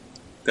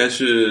但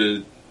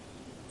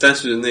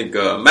是那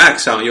个 Mac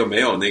上又没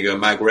有那个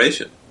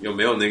migration， 又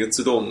没有那个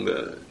自动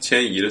的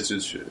迁移的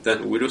支持，但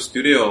是 Visual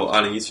Studio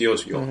 2017又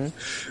是有，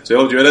所以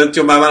我觉得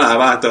就慢慢来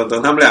吧，等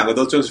他们两个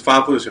都正式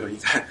发布的时候，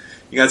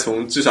应该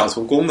至少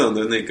从功能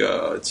的那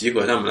个集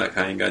合上面来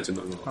看，应该就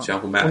能够相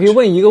互 match。我可以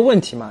问一个问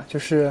题嘛，就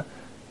是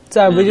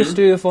在 Visual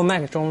Studio for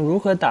Mac 中，如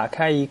何打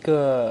开一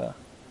个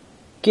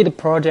Git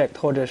project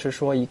或者是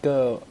说一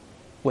个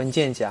文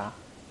件夹？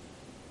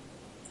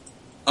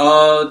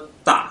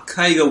打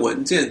开一个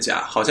文件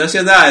夹，好像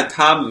现在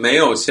它没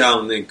有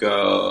像那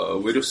个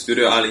Visual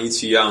Studio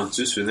 2017一样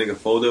支持那个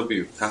Folder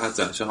View， 它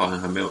暂时好像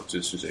还没有支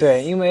持这个。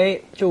对，因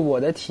为就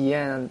我的体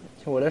验，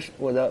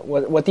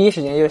我第一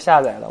时间就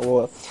下载了。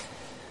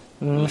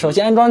首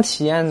先安装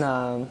体验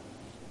呢，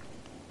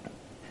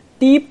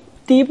第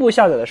一步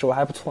下载的时候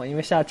还不错，因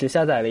为只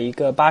下载了一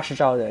个80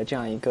兆的这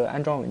样一个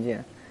安装文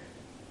件。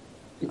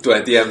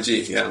对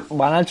DMG，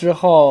 完了之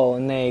后，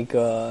那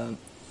个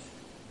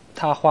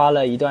他花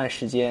了一段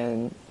时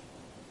间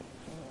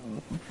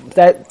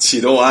在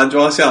启动安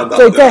装向导，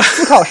在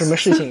思考什么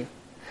事情，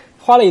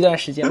花了一段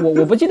时间。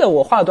我不记得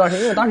我花了多少时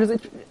间，因为我当时在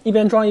一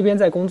边装一边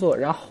在工作。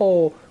然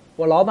后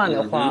我老板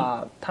的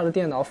话，他的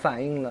电脑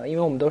反映了，因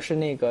为我们都是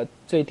那个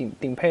最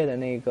顶配的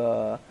那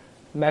个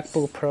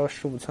MacBook Pro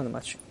 15寸的嘛，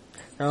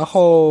然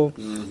后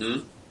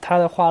他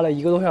的花了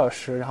1个多小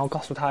时，然后告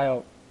诉他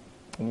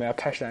我们要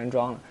开始安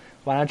装了。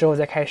完了之后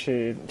再开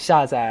始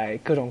下载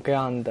各种各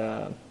样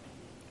的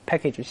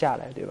package 下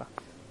来，对吧？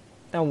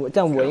但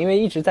我因为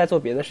一直在做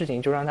别的事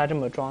情，就让他这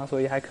么装，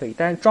所以还可以。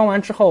但是装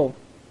完之后，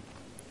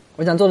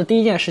我想做的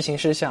第一件事情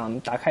是想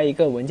打开一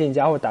个文件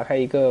夹，或者打开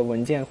一个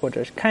文件，或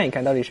者是看一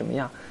看到底什么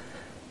样。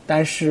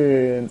但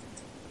是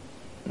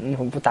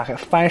我不打开，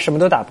发现什么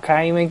都打不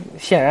开，因为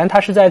显然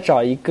他是在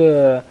找一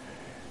个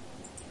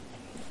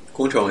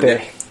工程文件，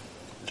对，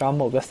找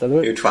某个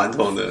solution，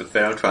 非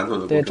常传统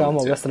的对，找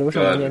某个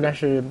solution 文件，但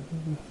是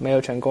没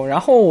有成功。然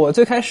后我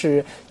最开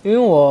始，因为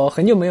我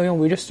很久没有用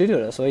Visual Studio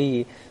了，所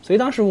以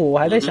当时我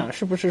还在想，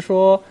是不是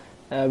说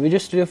Visual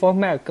Studio for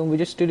Mac 跟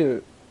Visual Studio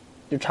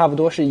就差不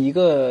多是一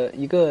个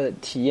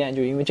体验，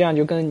就因为这样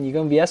就跟你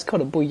跟 VS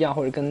Code 不一样，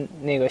或者跟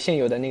那个现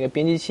有的那个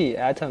编辑器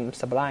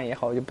Atom、Sublime 也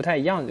好，就不太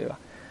一样，对吧？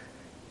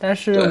但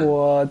是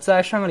我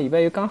在上个礼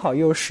拜刚好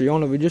又使用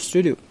了 Visual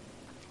Studio，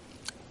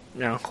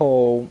 然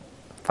后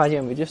发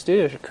现 Visual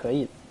Studio 是可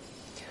以的，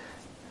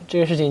这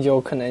个事情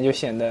就可能就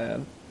显得，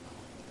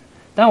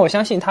但我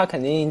相信它肯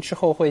定之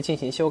后会进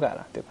行修改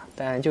了，对吧？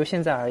但就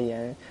现在而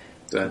言，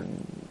对，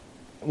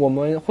我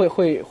们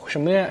会什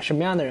么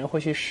样的人会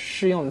去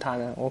试用它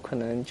呢？我可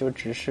能就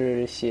只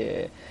是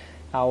写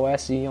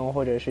iOS 应用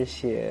或者是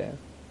写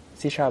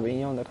C# 应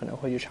用的，可能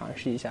会去尝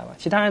试一下吧。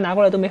其他人拿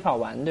过来都没法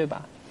玩，对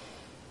吧？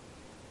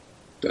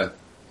对，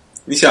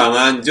你想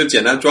啊，你就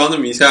简单装那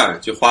么一下，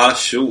就花了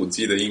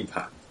15G 的硬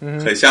盘，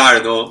很吓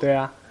人哦。对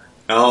啊。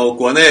然后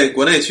国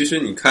内其实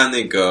你看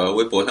那个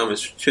微博上面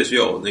确实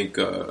有那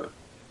个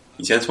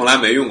以前从来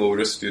没用过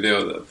Visual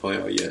Studio 的朋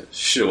友也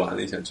试玩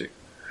了一下这个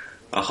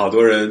啊，好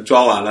多人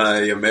装完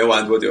了也没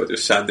玩多久就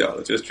删掉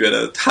了，就觉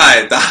得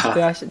太大。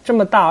对啊，这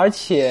么大，而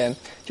且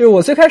就是我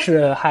最开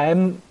始还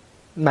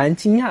蛮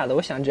惊讶的，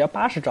我想只要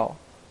80兆，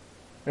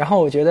然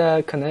后我觉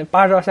得可能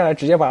80兆下来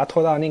直接把它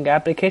拖到那个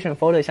application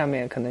folder 下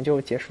面可能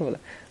就结束了，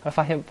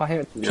发现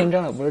天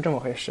真了，不是这么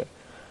回事。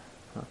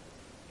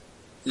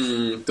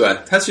对，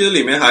它其实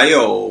里面还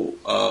有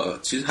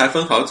其实还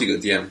分好几个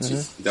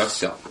DMG，比较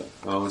小的，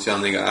然后像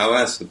那个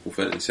iOS 的部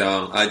分，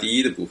像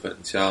IDE 的部分，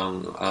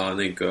像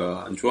那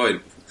个 Android 的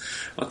部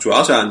分，主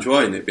要是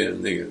Android 那边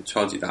那个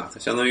超级大，它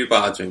相当于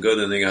把整个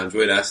的那个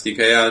Android 的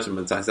SDK 啊，什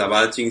么杂七杂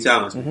八的镜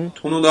像啊，什么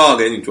通通都要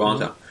给你装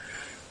上，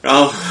然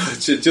后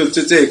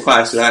这一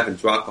块实在很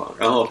抓狂。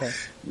然后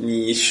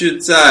你是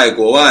在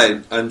国外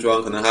安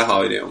装可能还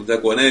好一点，我们在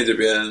国内这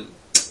边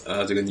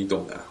这个你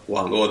懂的，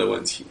网络的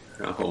问题，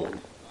然后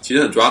其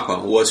实很抓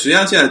狂。我实际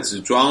上现在只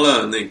装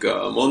了那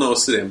个 Mono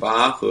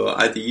 4.8 和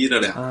IDE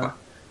的2块，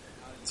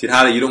其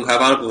他的移动开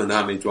发的部分它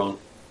还没装。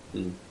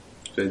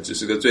对，只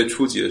是个最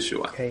初级的试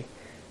玩。OK，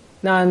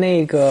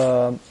那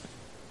个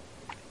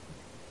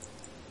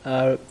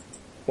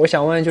我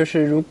想问就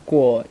是如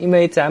果因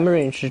为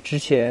Xamarin 是之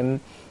前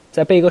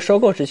在贝哥收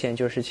购之前，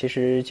就是其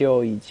实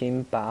就已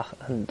经把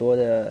很多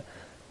的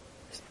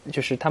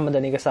就是他们的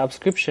那个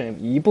subscription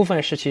一部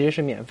分是其实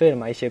是免费的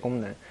嘛，一些功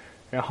能，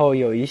然后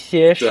有一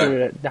些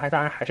是当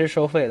然还是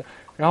收费的，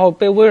然后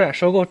被微软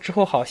收购之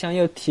后好像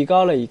又提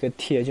高了一个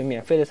tier， 就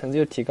免费的层次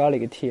又提高了一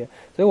个 tier，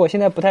 所以我现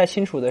在不太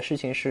清楚的事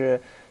情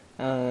是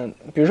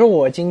比如说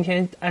我今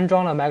天安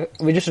装了 Mac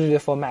Registered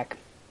for Mac，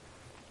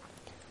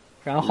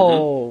 然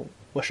后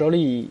我手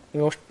里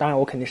因为当然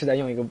我肯定是在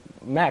用一个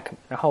Mac，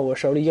 然后我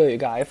手里又有一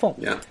个 iPhone，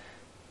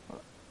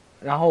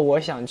 然后我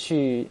想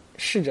去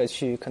试着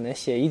去可能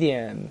写一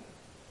点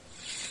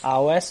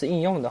iOS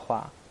应用的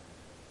话，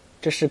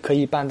这是可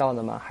以办到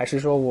的吗？还是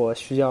说我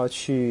需要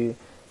去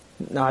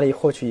哪里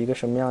获取一个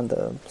什么样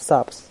的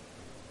subs？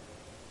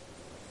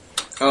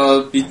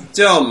 比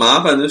较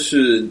麻烦的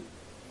是，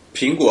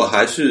苹果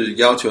还是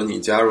要求你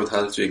加入它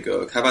的这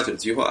个开发者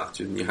计划，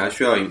就是你还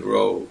需要引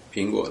入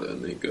苹果的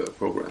那个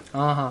program。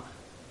啊，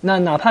那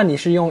哪怕你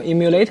是用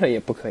emulator 也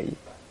不可以。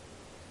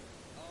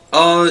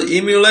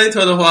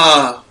emulator 的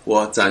话，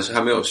我暂时还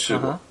没有试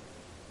过，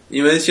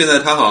因为现在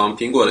它好像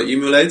苹果的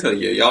emulator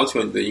也要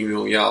求你的应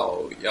用要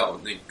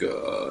那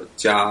个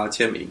加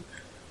签名，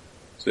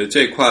所以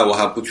这一块我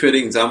还不确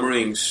定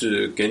Xamarin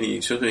是给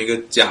你生成一个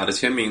假的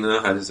签名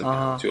呢，还是怎么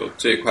样？就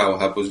这一块我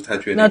还不是太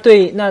确定。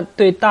那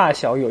对大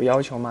小有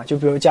要求吗？就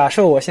比如假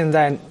设我现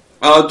在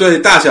对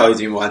大小已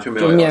经完全没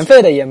有要求，免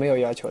费的也没有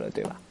要求了，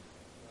对吧？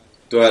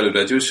对，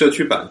就是社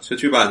区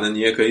版的你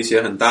也可以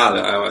写很大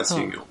的 iOS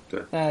应用。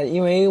对，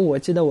因为我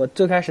记得我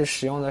最开始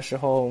使用的时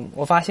候，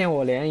我发现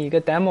我连一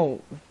个 demo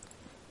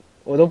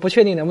我都不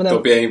确定能不能都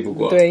编译不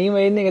过。对，因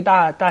为那个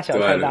大小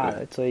太大了，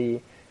所以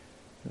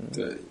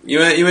对，因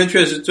为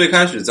确实最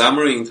开始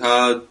Xamarin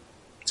它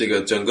这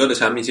个整个的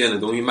产品线的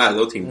东西卖的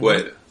都挺贵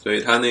的，所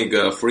以它那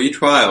个 free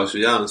trial 实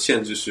际上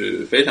限制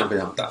是非常非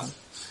常大的。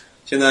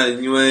现在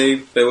因为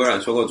被微软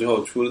收购之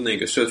后出了那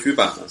个社区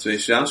版嘛，所以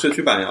实际上社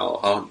区版要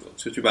好很多，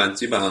社区版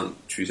基本上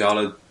取消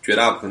了绝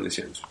大部分的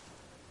限制。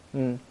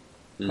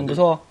很不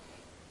错。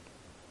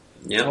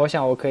我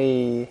想我可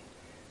以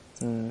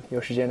有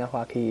时间的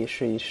话可以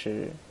试一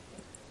试，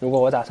如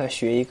果我打算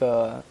学一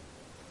个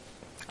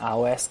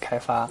iOS 开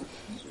发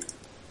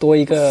多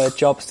一个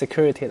job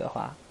security 的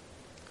话，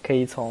可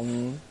以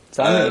从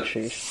Xamarin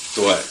试一试。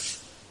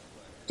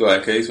对，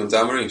可以从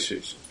Xamarin 试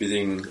一试，毕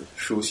竟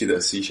熟悉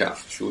的 C#，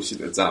 熟悉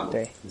的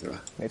Xamarin， 对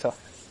吧？没错，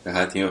这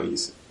还挺有意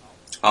思。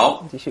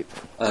好，继续。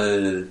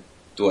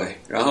对，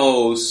然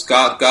后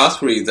Scott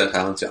Guthrie 在台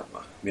上讲嘛，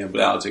免不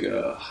了这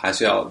个还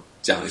是要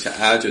讲一下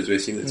Azure 最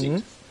新的进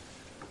展。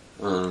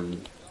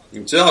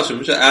你知道什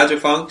么是 Azure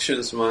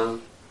Functions 吗？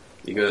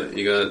一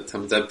个他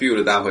们在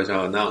Build 大会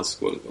上 announce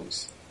过的东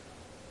西。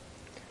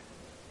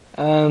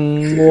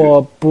我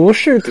不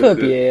是特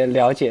别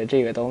了解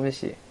这个东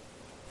西。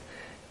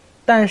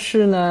但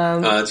是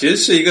呢，其实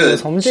是一个，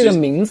从这个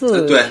名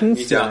字听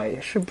起来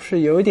是不是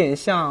有点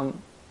像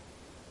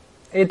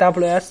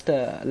AWS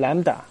的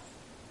Lambda？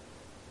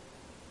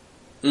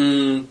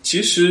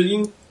 其实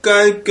应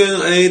该跟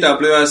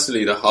AWS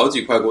里的好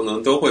几块功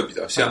能都会比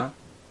较像。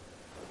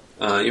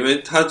因为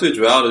它最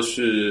主要的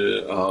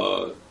是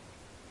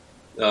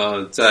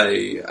在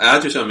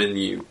Azure 上面，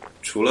你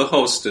除了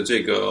host 的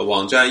这个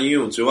网站应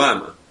用之外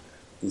嘛，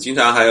你经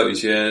常还有一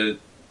些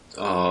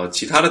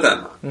其他的代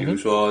码，比如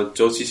说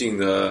周期性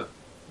的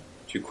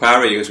去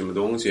query 一个什么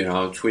东西，然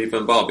后出一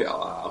份报表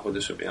啊，或者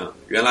什么样的。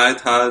原来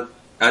它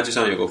Azure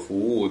上有个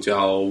服务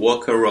叫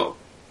Worker Role，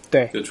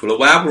 对，就除了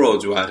Web Role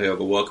之外，它有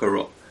个 Worker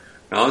Role。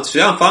然后实际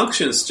上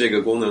Functions 这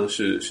个功能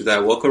是在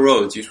Worker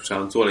Role 的基础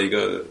上做了一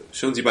个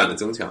升级版的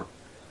增强，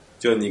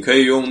就你可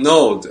以用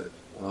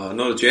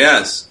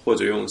Node，Node.js 或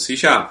者用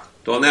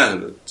C#.NET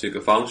的这个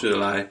方式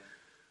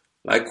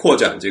来扩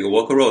展这个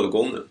Worker Role 的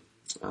功能。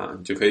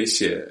你就可以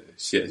写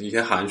一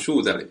些函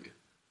数在里面，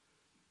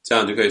这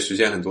样就可以实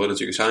现很多的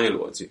这个商业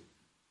逻辑。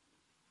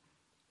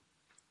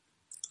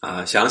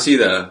详细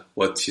的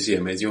我其实也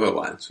没机会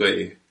玩，所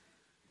以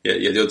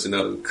也就只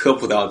能科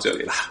普到这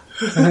里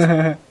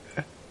了。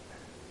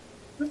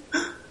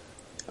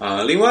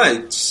另外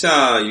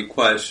下一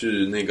块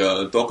是那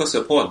个 Docker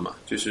Support 嘛，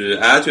就是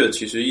Azure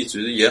其实一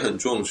直也很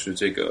重视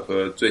这个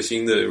和最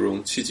新的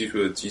容器技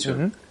术的集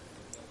成。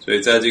所以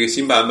在这个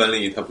新版本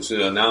里，它不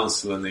是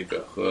announce 了那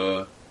个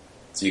和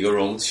几个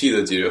容器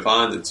的解决方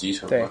案的集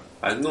成嘛，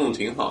还弄得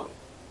挺好的。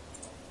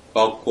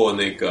包括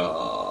那个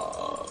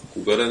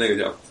谷歌的那个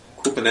叫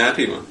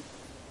Kubernetes 嘛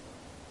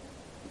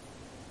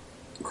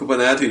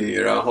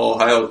 ，Kubernetes， 然后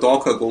还有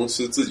Docker 公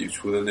司自己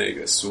出的那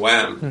个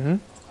Swarm，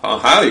好像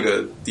还有一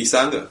个第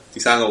三个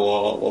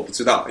我不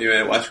知道，因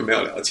为完全没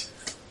有了解。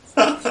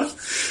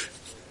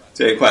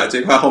这一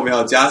块后面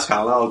要加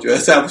强了，我觉得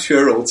再不学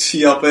容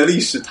器要被历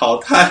史淘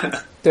汰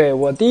了。对，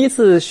我第一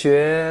次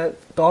学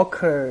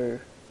Docker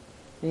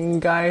应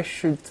该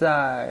是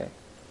在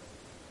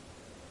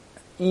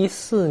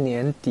14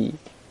年底，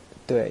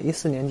对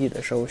，14年底的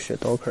时候学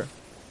Docker。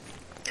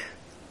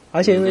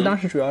而且因为当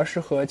时主要是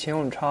和钱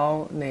永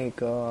超那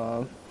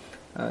个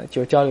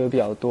就交流比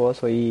较多，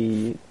所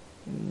以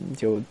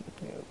就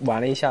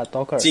玩了一下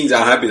Docker， 进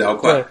展还比较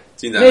快，对，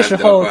进展还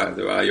比较快，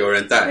对吧？有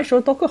人带。那时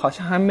候 Docker 好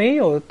像还没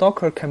有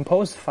Docker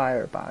Compose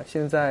Fire 吧，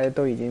现在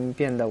都已经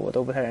变得我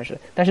都不太认识。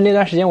但是那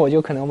段时间我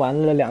就可能玩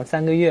了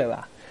2-3个月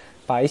吧，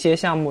把一些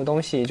项目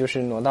东西就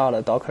是挪到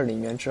了 Docker 里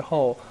面之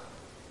后，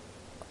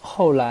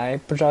后来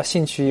不知道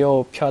兴趣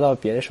又飘到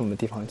别的什么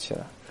地方去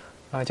了，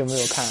然后就没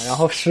有看。然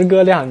后时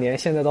隔2年，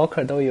现在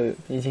Docker 都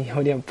已经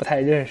有点不太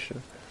认识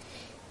了。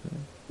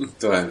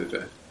对对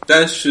对。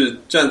但是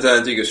站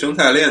在这个生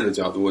态链的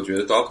角度，我觉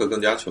得 Docker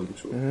更加成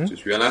熟。就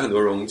是原来很多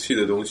容器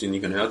的东西，你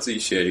可能要自己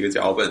写一个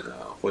脚本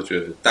啊，或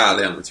者大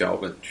量的脚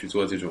本去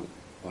做这种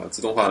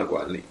自动化的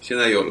管理。现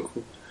在有了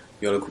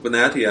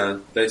Kubernetes 啊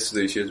类似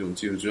的一些这种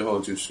技术之后，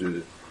就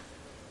是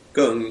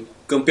更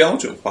标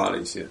准化了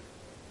一些，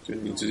就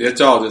你直接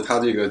照着它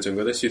这个整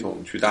个的系统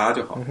去搭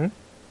就好。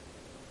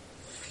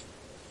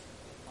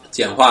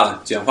简化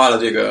了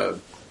这个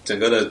整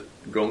个的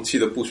容器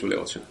的部署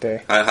流程，对，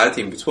还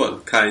挺不错的。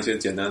看一些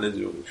简单的这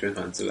种宣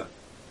传资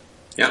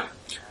料，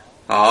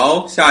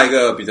好，下一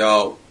个比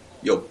较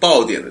有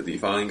爆点的地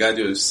方，应该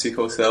就是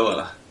SQL Server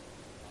了。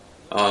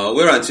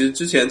微软其实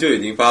之前就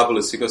已经发布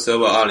了 SQL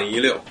Server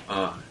 2016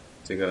啊，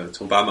这个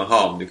从版本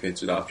号我们就可以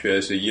知道，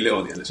确实是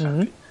16年的产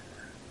品。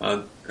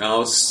然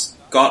后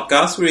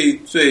Guthrie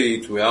最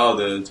主要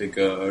的这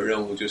个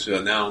任务就是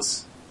announce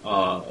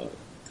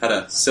它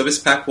的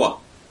Service Pack 1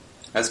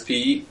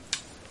 SPE。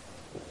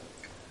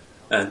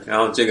然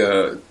后这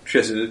个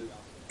确实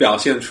表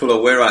现出了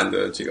微软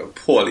的这个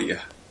魄力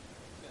啊。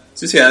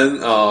之前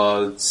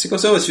SQL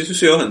Server 其实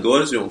是有很多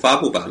的这种发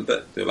布版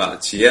本，对吧？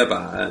企业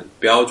版、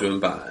标准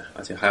版，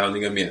而且还有那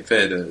个免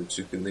费的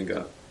这个那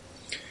个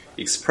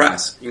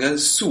Express， 应该是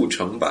速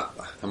成版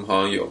吧？他们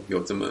好像有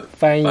这么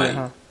翻译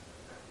哈。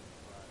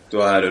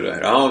对对对，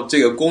然后这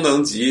个功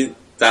能集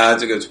大家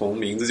这个从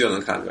名字就能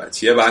看出来，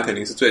企业版肯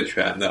定是最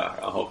全的，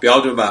然后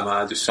标准版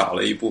嘛就少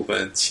了一部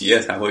分企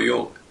业才会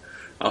用。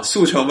然后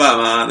速成版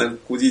嘛，那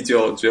估计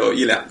就只有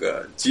1-2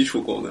个基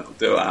础功能，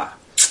对吧？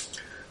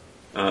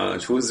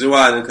除此之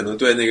外呢，可能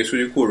对那个数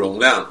据库容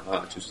量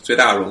就是最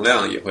大容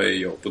量也会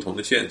有不同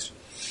的限制。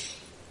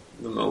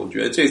那么我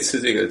觉得这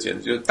次这个简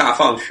直就是大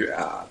放血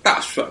啊，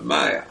大甩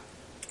卖啊！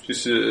就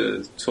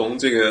是从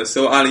这个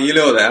Server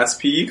 2016的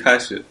SPE 开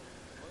始，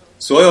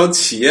所有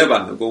企业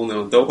版的功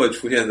能都会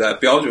出现在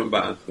标准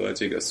版和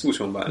这个速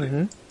成版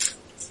里。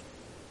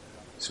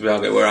是不是要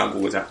给微软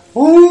鼓掌？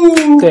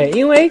对，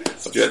因为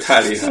我觉得太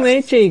厉害了。因为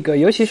这个，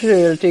尤其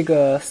是这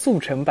个速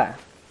成版，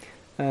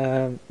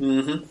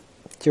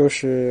就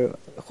是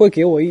会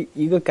给我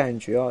一个感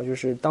觉啊，就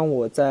是当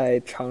我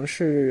在尝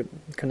试，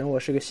可能我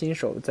是个新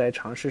手，在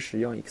尝试使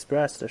用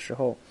Express 的时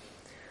候，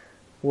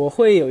我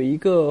会有一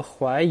个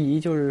怀疑，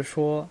就是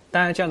说，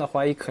当然这样的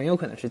怀疑很有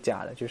可能是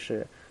假的，就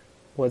是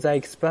我在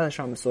Express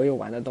上面所有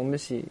玩的东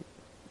西，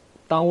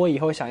当我以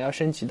后想要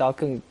升级到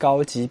更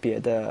高级别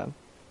的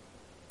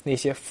那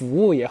些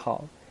服务也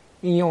好，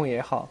应用也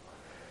好，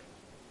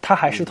它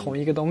还是同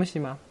一个东西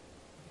吗？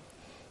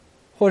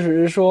或者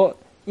是说，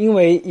因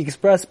为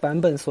Express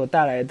版本所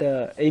带来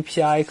的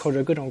API 或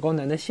者各种功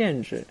能的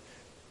限制，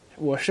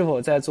我是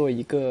否在做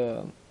一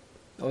个，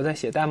我在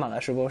写代码的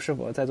时候是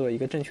否在做一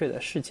个正确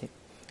的事情，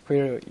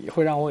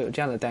会让我有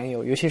这样的担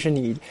忧。尤其是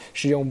你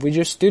使用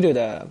Visual Studio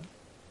的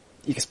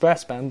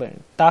Express 版本，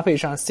搭配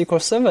上 SQL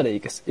Server 的一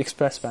个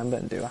Express 版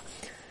本，对吧？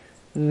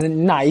你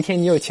哪一天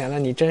你有钱了，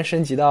你真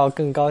升级到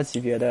更高级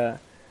别的，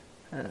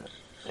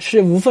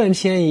是无缝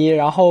迁移，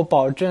然后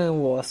保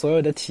证我所有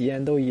的体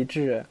验都一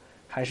致，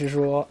还是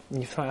说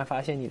你突然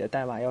发现你的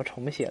代码要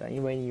重写了，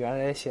因为你原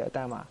来写的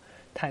代码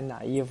太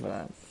naive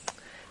了？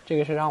这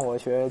个是让我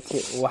觉得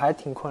我还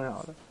挺困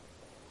扰的。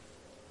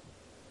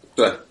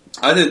对，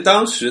而且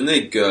当时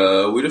那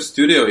个 Visual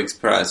Studio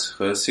Express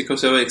和 SQL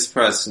Server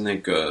Express 那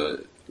个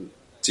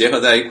结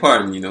合在一块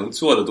儿，你能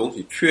做的东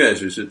西确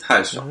实是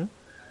太少。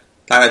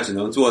大概只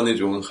能做那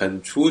种很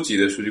初级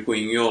的数据库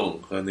应用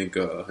和那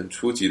个很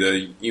初级的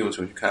应用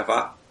程序开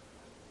发。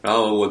然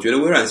后我觉得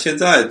微软现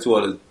在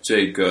做的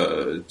这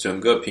个整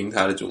个平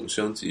台的这种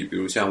升级，比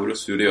如像 Visual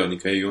Studio 你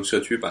可以用社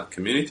区版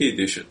Community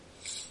Edition，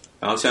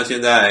 然后像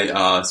现在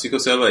SQL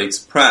Server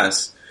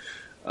Express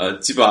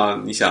基本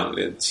上你想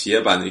连企业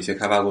版的一些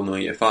开发功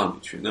能也放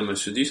进去。那么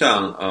实际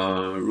上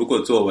如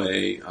果作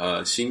为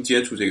新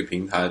接触这个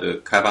平台的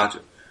开发者，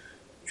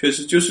确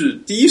实就是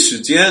第一时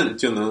间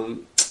就能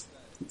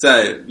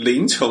在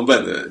零成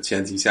本的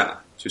前提下，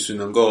就是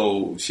能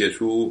够写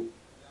出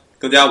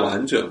更加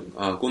完整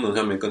功能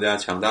上面更加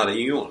强大的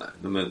应用来。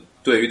那么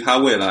对于他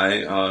未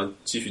来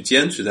继续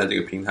坚持在这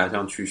个平台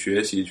上去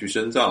学习去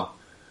深造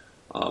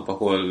包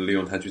括利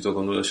用它去做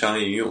更多的商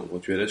业应用，我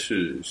觉得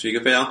是一个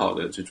非常好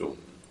的这种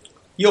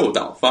诱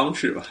导方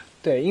式吧。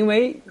对，因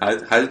为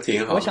还是挺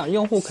好的。我想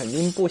用户肯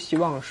定不希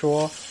望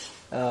说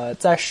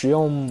在使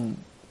用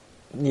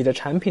你的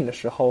产品的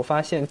时候，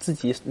发现自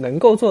己能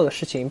够做的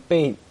事情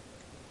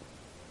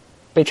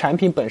被产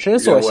品本身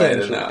所限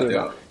制，对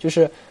吧？就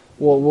是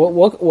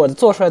我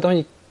做出来的东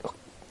西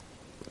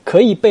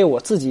可以被我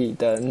自己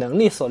的能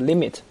力所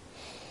limit，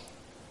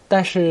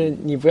 但是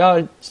你不要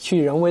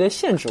去人为的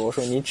限制我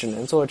说你只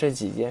能做这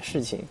几件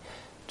事情。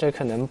这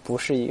可能不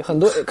是很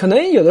多，可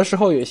能有的时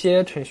候有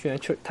些程序员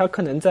他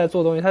可能在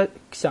做东西，他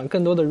想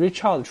更多的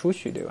reach out 出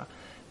去，对吧？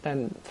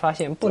但发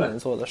现不能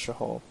做的时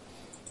候，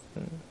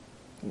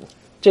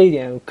这一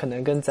点可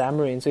能跟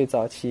Xamarin 最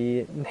早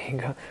期那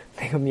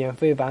个免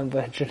费版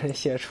本只能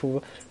写出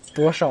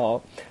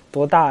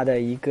多大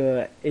的一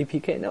个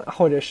APK， 那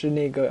或者是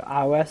那个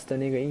iOS 的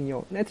那个应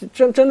用，那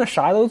真的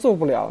啥都做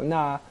不了。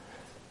那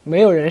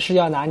没有人是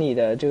要拿你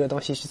的这个东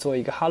西去做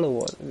一个 Hello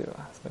World， 对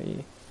吧？所以。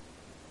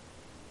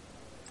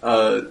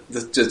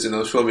这只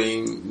能说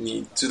明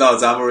你知道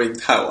Xamarin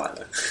太晚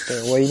了。对，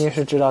我一定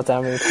是知道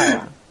Xamarin 太晚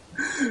了。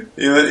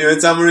因为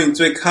Xamarin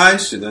最开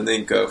始的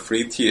那个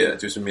free tier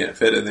就是免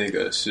费的那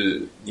个，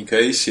是你可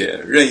以写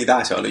任意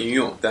大小的应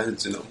用，但是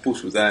只能部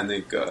署在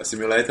那个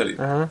simulator 里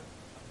面。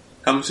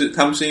他们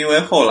是因为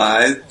后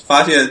来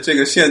发现这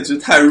个限制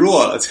太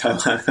弱了，才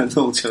把它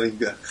弄成一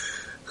个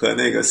和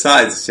那个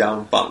size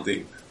相绑定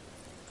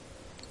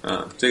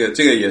的。这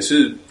个也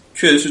是。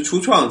确实是初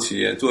创企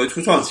业，作为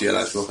初创企业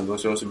来说，很多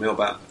时候是没有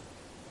办法。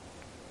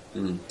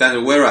但是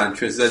微软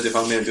确实在这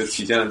方面就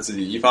体现了自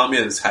己，一方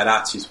面财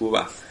大气粗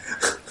吧，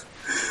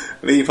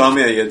另一方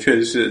面也确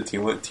实是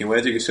挺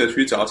为这个社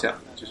区着想的。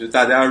就是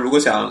大家如果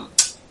想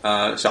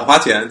少花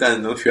钱，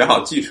但能学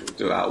好技术，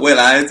对吧？未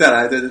来再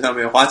来在这上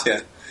面花钱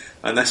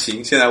那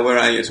行，现在微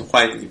软也是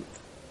欢迎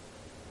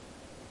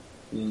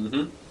你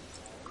们。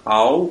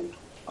好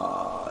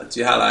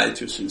接下来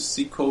就是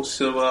SQL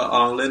Server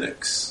on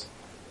Linux。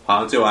好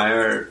像这玩意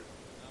儿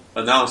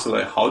announce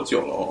了好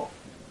久了哦，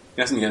应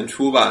该是年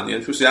初吧，年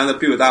初实际上在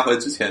Build 大会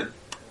之前，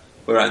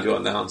微软就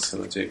announce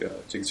了这个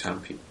产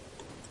品，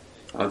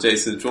然后这一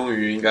次终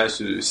于应该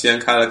是掀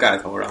开了盖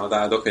头，然后大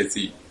家都可以自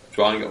己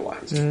装一个玩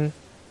一下。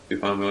对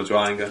方有没有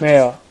装一个？没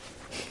有。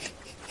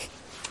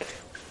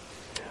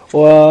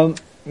我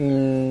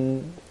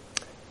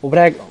不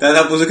太，但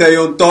它不是可以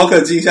用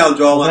Docker 镜像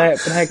装吗？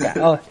不太敢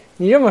哦。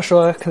你这么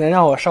说，可能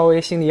让我稍微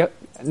心里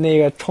那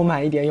个充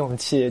满一点勇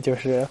气，就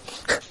是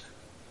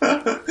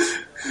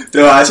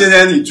对吧？现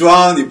在你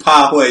装，你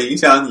怕会影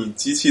响你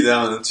机器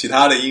的其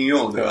他的应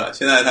用，对吧？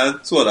现在它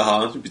做的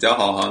好像是比较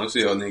好，好像是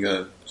有那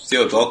个只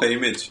有 Docker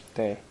image。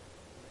对，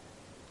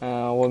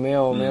我没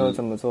有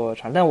怎么做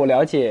尝，但我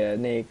了解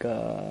那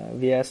个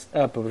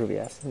不是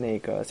VS 那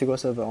个 SQL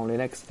Server on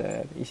Linux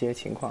的一些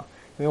情况，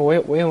因为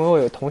我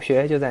有同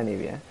学就在那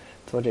边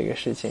做这个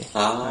事情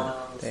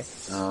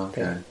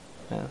对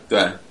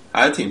对。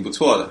还挺不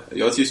错的，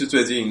尤其是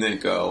最近那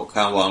个我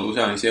看网络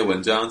上一些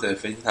文章在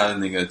分析它的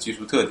那个技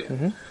术特点，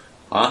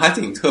好像还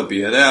挺特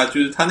别的呀。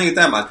就是它那个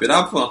代码绝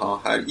大部分好像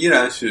还依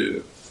然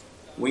是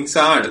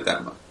Win32 的代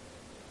码，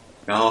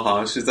然后好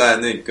像是在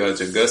那个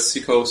整个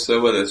SQL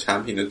Server 的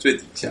产品的最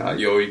底下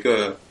有一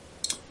个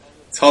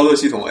操作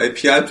系统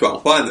API 转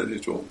换的这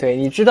种。对，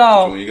你知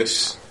道一个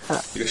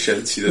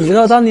神奇的。你知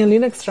道当年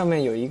Linux 上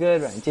面有一个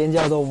软件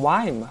叫做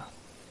Y 吗？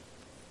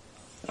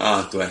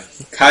对，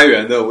开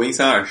源的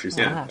Win32 实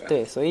现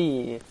对，所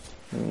以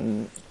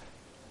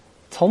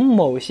从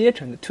某些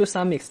程度 to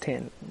some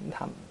extent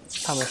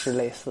他们是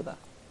类似的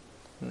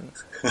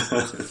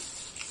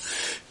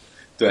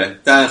对，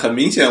但很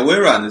明显微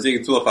软的这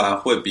个做法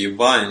会比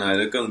Vine 来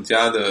的更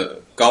加的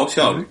高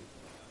效率，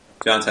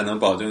这样才能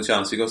保证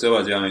像 SQL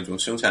Server 这样一种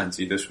生产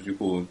级的数据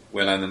库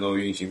未来能够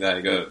运行在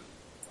一个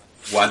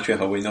完全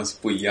和 Windows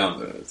不一样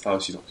的操作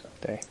系统上。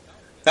对，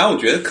但我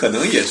觉得可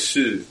能也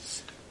是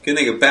跟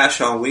那个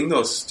Bash on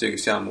Windows 这个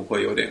项目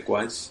会有点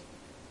关系，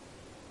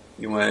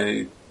因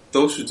为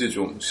都是这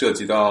种涉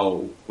及到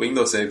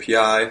Windows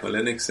API 和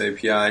Linux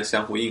API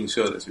相互映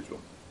射的这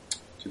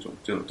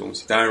种东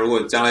西。当然如果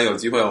将来有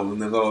机会我们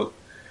能够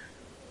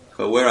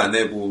和微软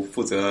内部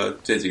负责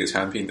这几个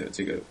产品的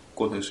这个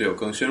工程师有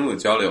更深入的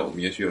交流，我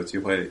们也许有机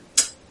会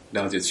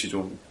了解其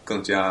中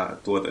更加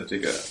多的这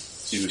个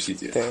技术细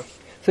节。对，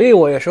所以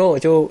我有时候我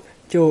就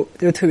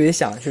特别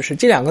想，就是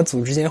这两个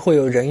组之间会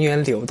有人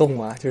员流动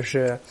吗？就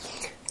是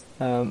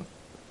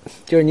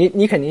就是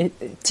你肯定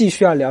既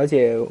需要了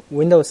解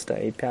Windows 的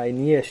API，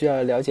 你也需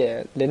要了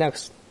解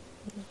Linux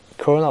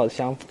kernel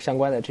相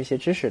关的这些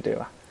知识，对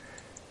吧？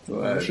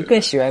你是更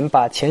喜欢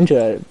把前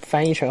者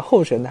翻译成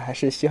后者呢，还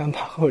是喜欢把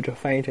后者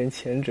翻译成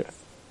前者？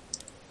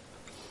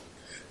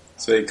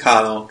所以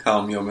看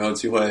我们有没有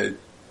机会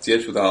接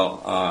触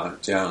到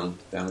这样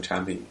两个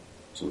产品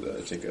组的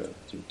这个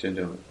真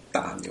正的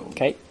大牛。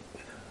OK，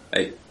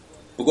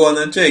 不过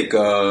呢，这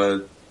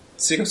个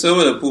SQL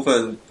Server 的部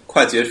分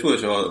快结束的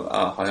时候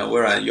好像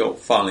微软又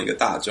放了一个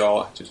大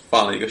招就是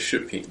放了一个视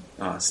频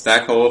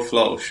Stack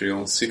Overflow 使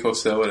用 SQL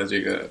Server 的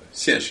这个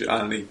现实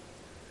案例。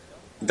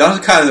你当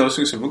时看的时候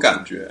是个什么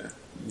感觉？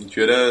你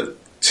觉得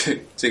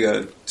这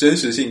个真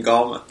实性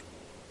高吗？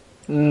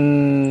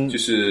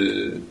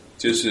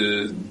就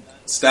是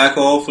Stack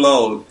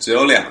Overflow 只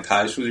有2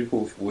台数据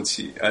库服务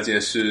器，而且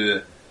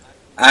是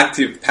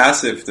Active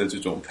Passive 的这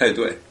种配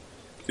对，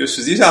就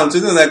实际上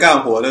真正在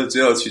干活的只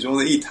有其中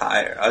的1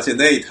台，而且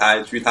那一台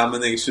据他们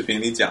那个视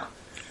频里讲，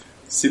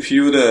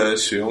 CPU 的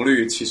使用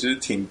率其实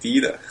挺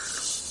低的。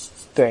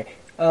对，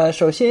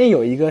首先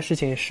有一个事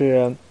情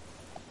是，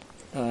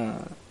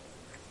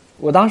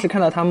我当时看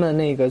到他们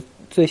那个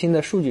最新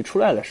的数据出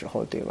来的时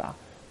候，对吧？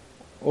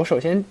我首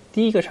先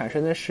第一个产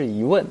生的是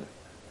疑问，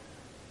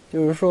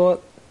就是说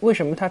为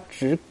什么他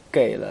只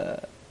给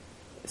了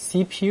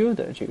CPU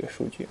的这个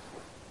数据？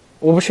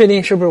我不确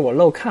定是不是我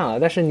漏看了，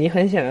但是你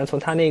很显然从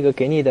他那个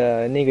给你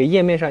的那个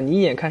页面上，你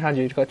一眼看上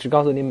去只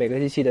告诉你每个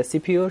机器的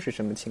CPU 是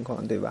什么情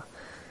况，对吧？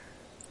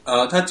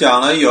他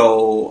讲了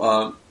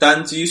有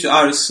单机是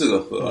24个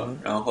核，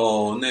然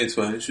后内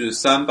存是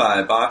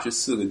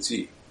384个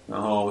G，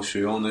 然后使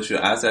用的是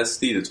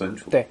SSD 的存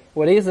储。对，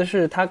我的意思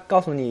是，他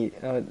告诉你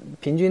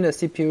平均的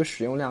CPU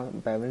使用量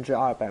2%、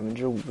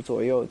5%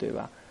左右，对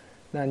吧？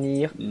那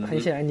你很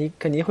显然你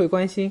肯定会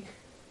关心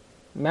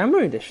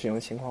memory 的使用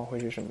情况会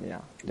是什么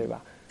样，对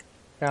吧？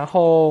然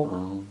后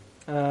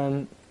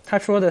他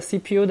说的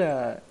CPU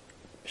的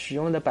使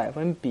用的百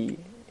分比，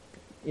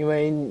因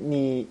为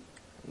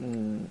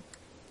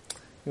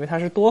因为它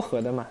是多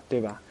核的嘛，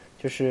对吧？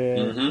就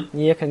是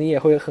你也肯定也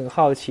会很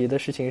好奇的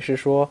事情是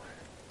说，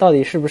到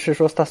底是不是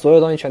说它所有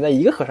东西全在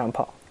一个核上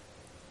跑，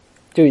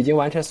就已经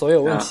完成所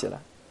有问题了，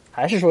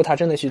还是说它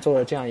真的去做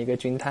了这样一个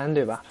均摊，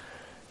对吧？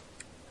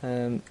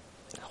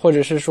或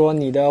者是说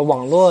你的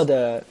网络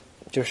的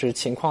就是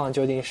情况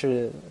究竟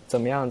是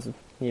怎么样子，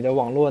你的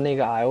网络那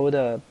个 I/O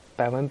的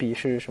百分比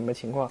是什么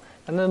情况，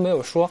他们没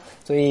有说，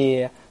所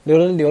以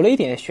留了一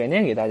点悬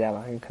念给大家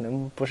吧，可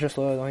能不是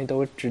所有东西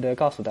都值得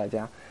告诉大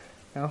家。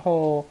然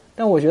后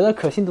但我觉得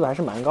可信度还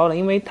是蛮高的，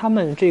因为他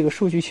们这个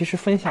数据其实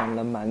分享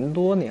了蛮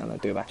多年了，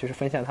对吧？就是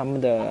分享他们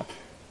的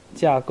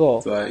架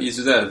构，对，一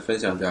直在分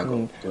享架构。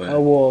对，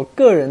我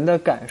个人的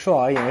感受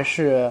而言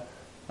是，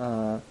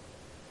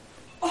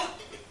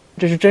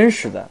这是真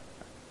实的，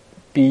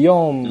比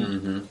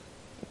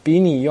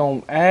你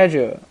用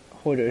Azure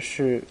或者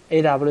是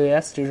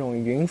AWS 这种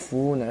云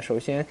服务呢，首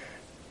先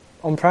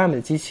On-Prem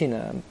的机器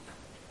呢，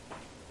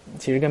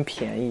其实更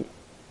便宜。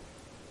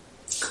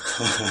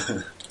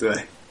对，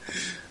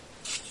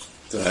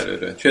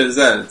确实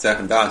在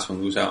很大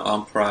程度上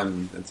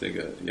On-Prem 的这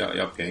个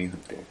要便宜很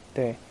多。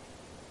对，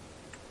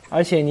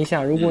而且你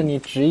想，如果你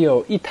只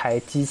有一台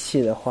机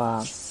器的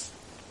话，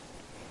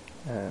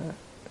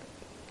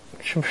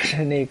是不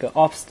是那个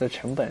Ops 的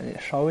成本也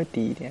稍微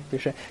低一点？就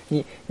是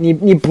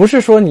你不是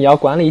说你要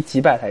管理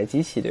几百台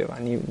机器，对吧？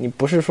你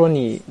不是说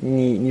你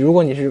如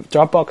果你是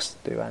Dropbox，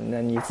 对吧？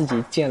那你自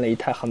己建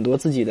了很多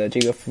自己的这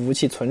个服务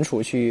器存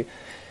储去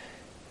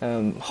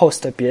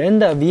host 别人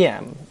的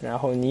VM， 然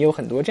后你有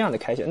很多这样的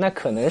开销，那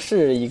可能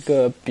是一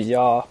个比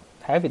较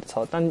heavy 的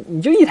操作。但你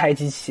就一台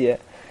机器，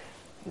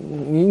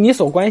你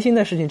所关心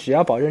的事情只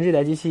要保证这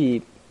台机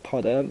器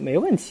跑得没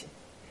问题，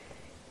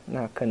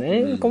那可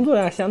能工作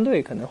量相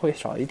对可能会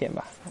少一点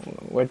吧。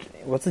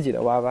我自己的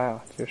YY 啊，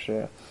就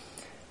是，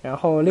然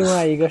后另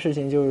外一个事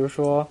情就是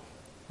说，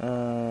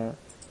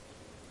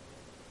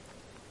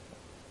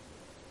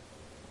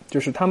就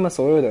是他们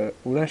所有的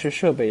无论是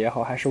设备也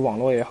好，还是网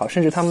络也好，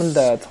甚至他们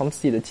的从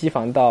自己的机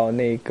房到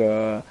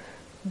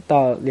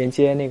连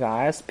接那个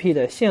ISP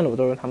的线路，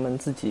都是他们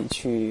自己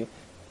去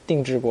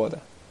定制过的。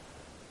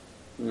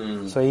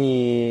所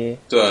以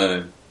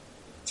对，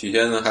体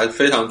现的还是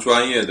非常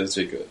专业的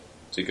这个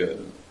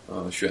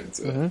选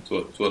择，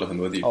做了很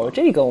多地方。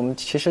这个我们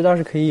其实倒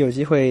是可以有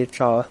机会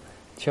找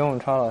钱永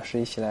超老师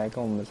一起来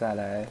跟我们再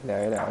来聊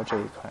一聊这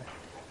一块。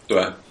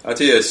对，而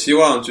且也希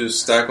望就是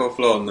Stack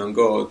Overflow 能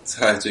够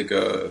在这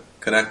个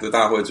Connect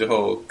大会之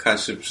后，看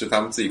是不是他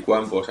们自己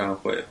官博上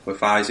会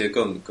发一些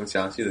更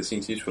详细的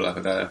信息出来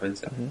和大家分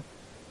享。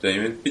对，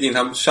因为毕竟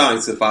他们上一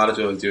次发的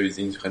时候就已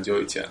经很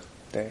久以前了。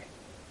对，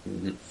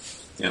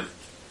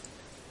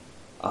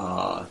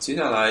接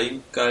下来应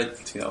该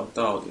聊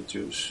到的就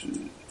是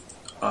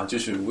就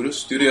是 Visual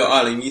Studio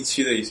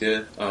 2017的一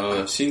些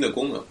新的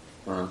功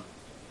能。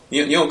你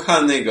有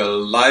看那个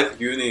Live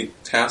Unit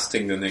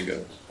Testing 的那个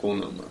功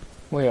能吗？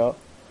我有。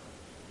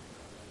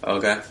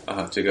OK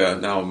这个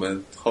那我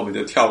们后面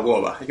就跳过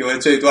吧，因为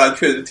这一段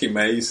确实挺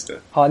没意思的。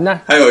好，那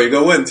还有一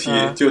个问题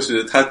就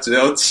是它只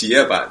有企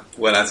业版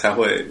未来才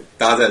会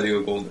搭载这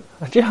个功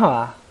能。这样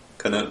啊？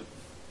可能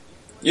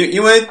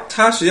因为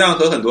它实际上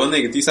和很多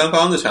那个第三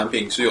方的产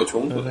品是有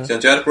冲突的，像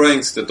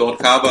JetBrains 的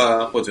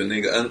 .cover 或者那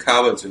个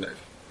Uncover 之类的，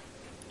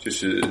就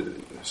是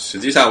实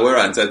际上微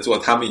软在做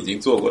他们已经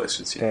做过的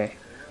事情。对，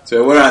所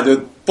以微软就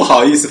不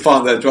好意思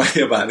放在专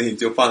业版里，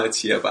就放在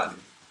企业版里。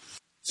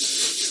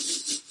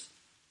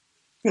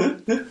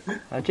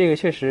这个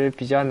确实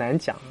比较难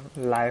讲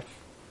 ，Live。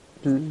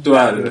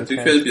对，这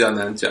确实比较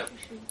难讲。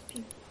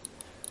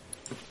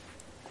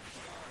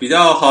比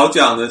较好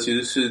讲的其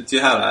实是接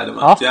下来的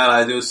嘛，接下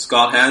来就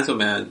Scott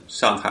Hanselman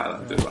上台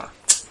了，对吧？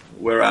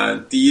微软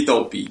第一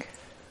逗逼。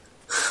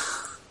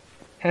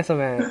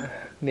Hanselman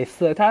每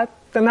次但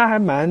他还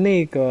蛮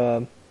那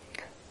个，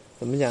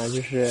怎么讲，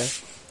就是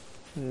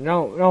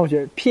让我觉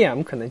得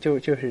PM 可能就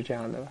是这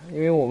样的吧，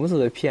因为我们组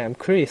的 PM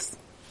Chris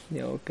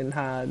有跟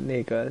他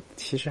那个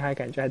其实还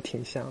感觉还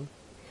挺像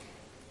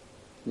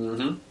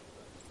的。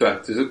对，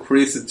只是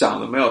Chris 长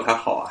得没有他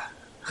好啊。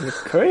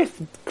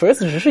Chris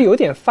只是有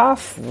点发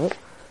福，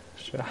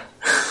是吧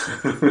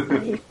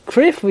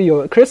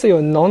？Chris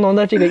有浓浓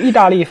的这个意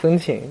大利风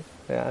情，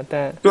对啊，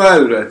但对，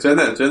真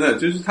的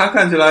就是他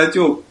看起来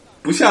就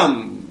不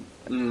像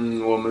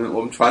我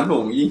们传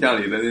统印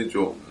象里的那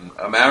种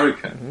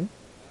American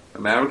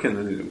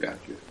的那种感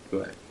觉，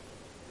对，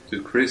就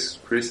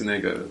Chris 那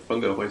个风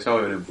格会稍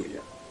微有点不一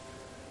样。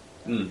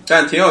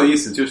但挺有意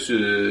思，就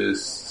是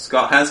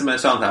Scott Hanselman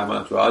上台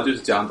嘛，主要就是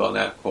讲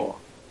 .NET Core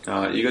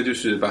啊，一个就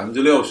是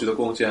60%的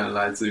贡献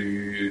来自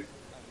于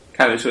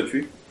开源社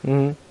区，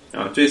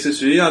这次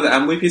实际上在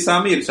MVP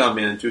Summit 上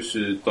面，就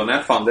是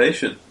 .NET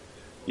Foundation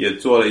也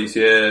做了一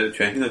些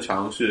全新的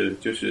尝试，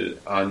就是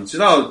你知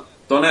道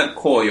 .NET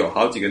Core 有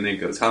好几个那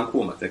个仓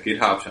库嘛，在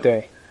GitHub 上，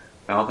对，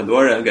然后很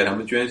多人给他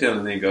们捐献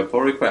了那个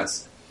pull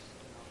request，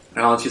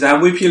 然后其实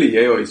MVP 里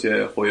也有一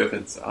些活跃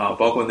分子啊，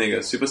包括那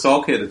个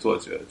SuperSocket 的作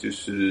者就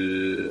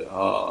是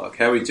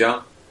Carrie 江，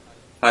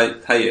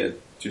他也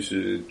就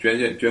是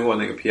捐过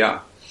那个 PR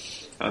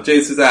啊，这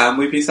一次在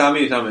MVP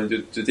Summit 上面就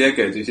直接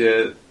给这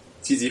些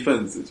积极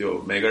分子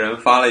就每个人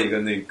发了一个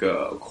那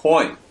个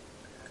coin，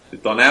 就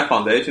 .NET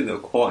Foundation 的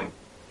coin，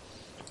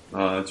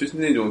 就是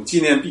那种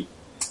纪念币，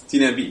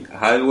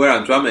还是微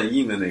软专门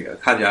印的那个，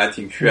看起来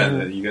挺炫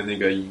的一个那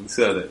个银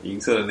色的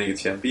那个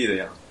钱币的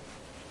样子。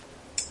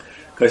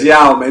可惜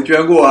啊，我没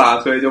捐过啊，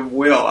所以就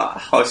没有啊，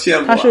好羡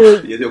慕啊！它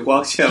是也就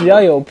光羡慕。只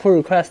要有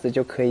pull request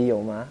就可以有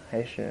吗？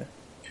还是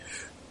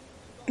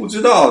不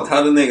知道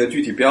它的那个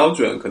具体标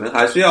准，可能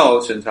还是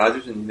要审查，就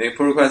是你那个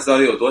pull request 到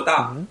底有多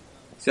大。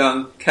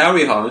像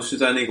Carrie 好像是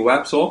在那个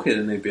WebSocket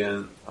的那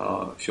边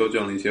修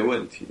正了一些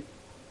问题，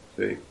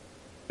所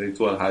以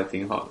做的还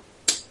挺好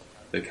的。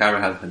所以 Carrie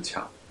还是很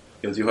强，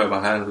有机会把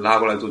他拉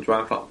过来做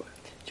专访吧。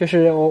就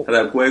是他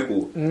在硅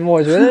谷，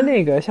我觉得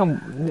那个像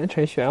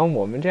程序员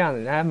我们这样的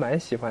人还蛮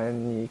喜欢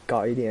你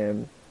搞一点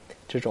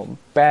这种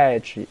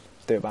badge，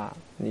 对吧？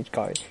你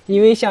搞，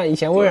因为像以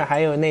前微软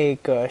还有那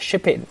个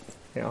shipping，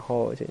 然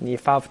后就你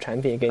发产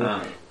品给你，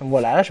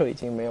我来的时候已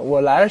经没有，我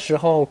来的时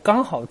候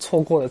刚好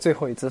错过了最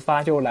后一次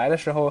发，就我来的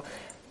时候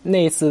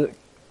那一次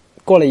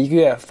过了1个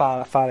月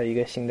发了一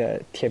个新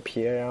的铁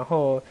皮，然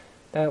后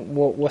但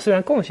我虽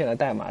然贡献了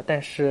代码，但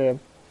是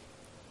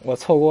我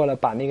错过了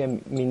把那个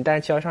名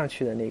单交上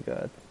去的那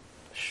个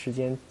时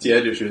间截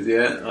止时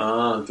间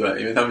啊，对，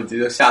因为他们直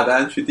接下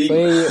单去订，所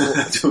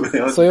以就没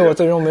有，所以我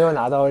最终没有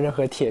拿到任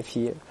何铁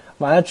皮。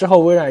完了之后，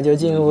微软就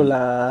进入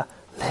了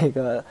那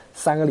个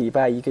3个礼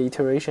拜一个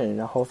iteration，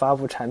 然后发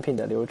布产品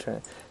的流程。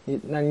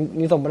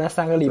你总不能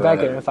3个礼拜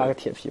给人发个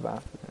铁皮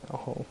吧？然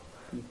后，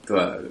对，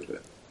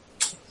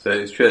所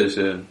以确实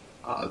是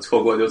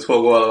错过就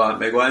错过了吧，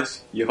没关系，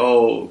以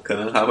后可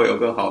能还会有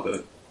更好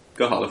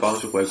的方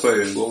式回馈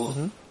员工，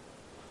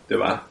对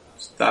吧？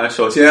当然，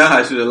首先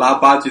还是拉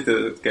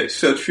budget 给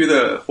社区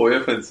的活跃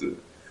分子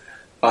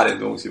发点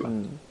东西吧。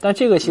但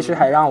这个其实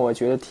还让我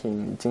觉得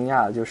挺惊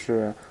讶的，就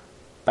是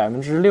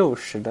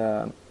60%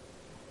的，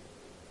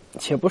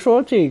且不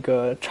说这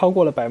个超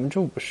过了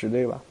50%，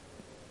对吧？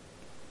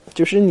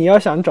就是你要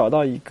想找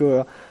到一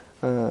个，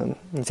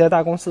你在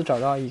大公司找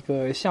到一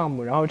个项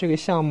目，然后这个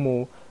项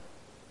目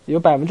有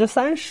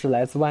30%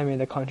来自外面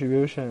的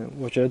contribution，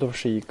 我觉得都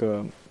是一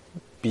个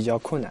比较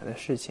困难的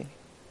事情。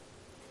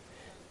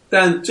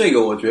但这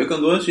个我觉得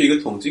更多的是一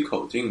个统计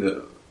口径的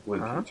问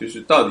题，就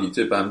是到底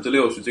这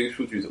60%这个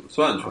数据怎么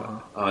算出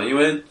来因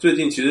为最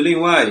近其实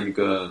另外一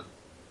个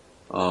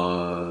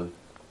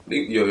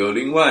有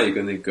另外一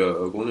个那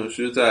个工程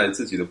师在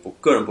自己的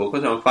个人博客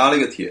上发了一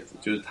个帖子，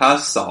就是他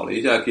扫了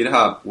一下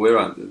GitHub 微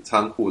软的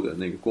仓库的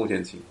那个贡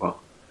献情况，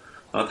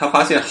他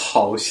发现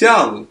好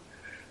像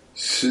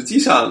实际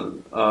上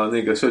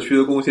那个社区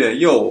的贡献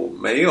又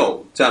没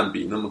有占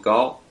比那么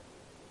高。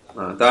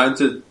当然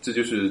这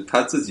就是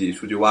他自己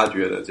数据挖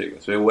掘的这个，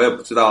所以我也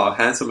不知道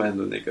Hanselman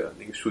的那个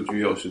数据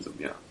又是怎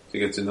么样，这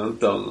个只能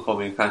等后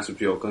面看是不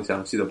是有更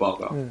详细的报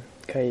告。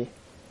可以。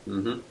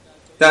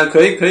但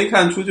可以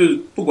看出，就是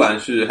不管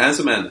是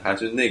Hanselman 还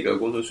是那个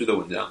工程师的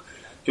文章，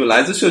就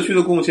来自社区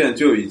的贡献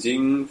就已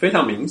经非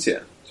常明显，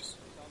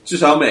至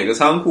少每个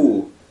仓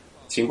库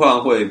情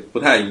况会不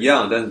太一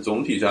样，但是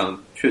总体上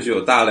确实有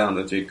大量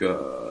的这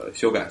个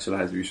修改是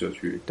来自于社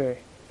区。对。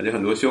而且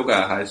很多修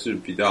改还是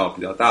比较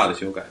大的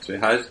修改，所以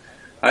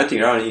还挺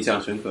让人印象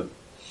深刻的。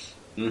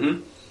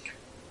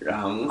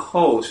然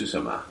后是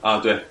什么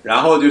对，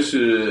然后就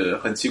是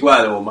很奇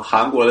怪的，我们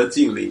韩国的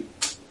经理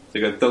这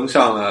个登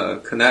上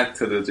了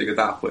Connect 的这个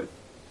大会，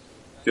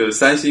就是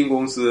三星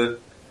公司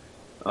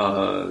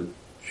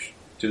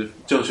就是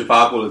正式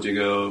发布了这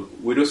个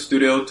Visual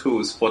Studio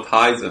Tools for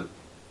Tizen，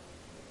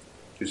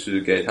 就是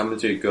给他们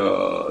这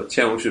个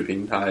嵌入式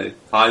平台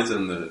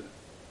Tizen 的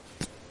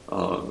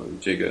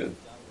这个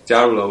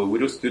加入了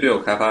Visual Studio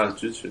开发的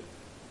支持，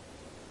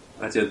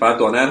而且把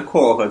 .NET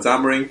Core 和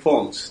Xamarin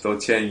Fonts 都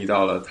迁移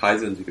到了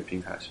Tizen 这个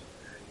平台上，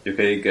也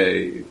可以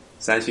给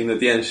三星的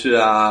电视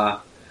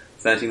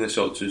三星的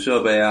手持设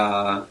备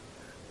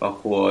包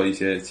括一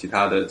些其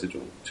他的这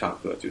种场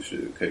合，就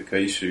是可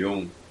以使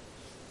用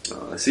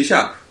C#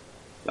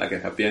 来给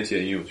它编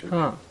写应用程序。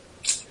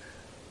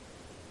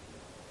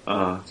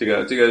这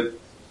个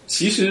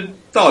其实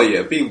倒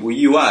也并不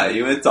意外，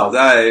因为早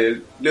在6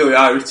月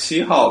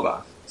27号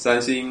吧，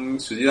三星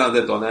实际上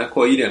在 .NET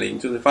Core 1.0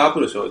 正式发布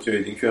的时候就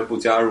已经宣布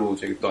加入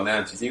这个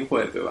 .NET 基金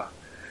会，对吧？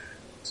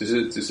只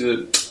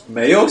是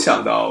没有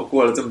想到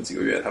过了这么几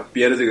个月，他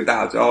憋的这个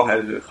大招还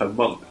是很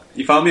猛的。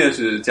一方面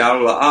是加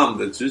入了 ARM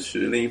的支持，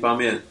另一方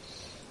面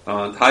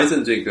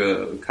Tizen 这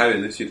个开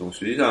源的系统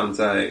实际上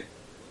在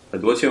很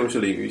多嵌入式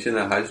领域现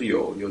在还是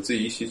有自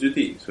己一席之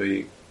地，所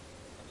以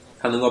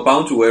它能够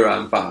帮助微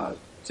软把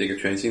这个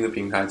全新的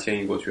平台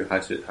迁移过去，还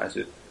是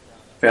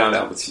非常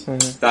了不起。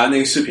当然那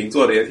个视频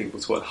做的也挺不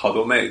错的，好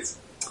多妹子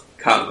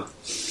看了。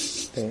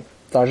对，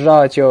早知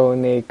道就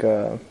那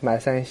个买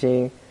三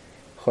星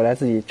回来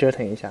自己折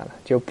腾一下了，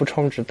就不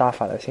充值大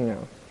法的信仰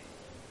了。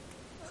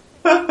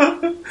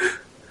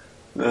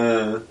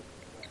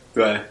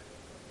对，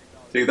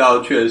这个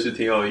倒确实是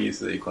挺有意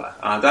思的一款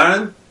啊。当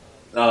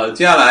然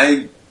接下来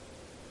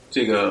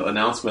这个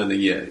announcement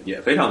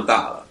也非常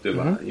大了，对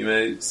吧？因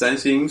为三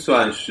星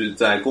算是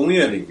在工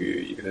业领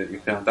域一个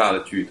非常大的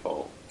巨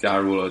头，加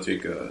入了这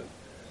个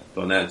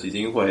 .NET 基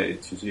金会，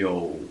其实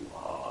有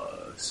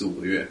4-5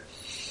个月。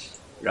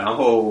然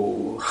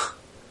后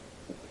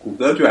谷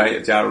歌居然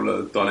也加入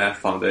了 .NET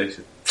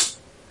Foundation，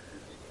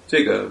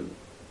 这个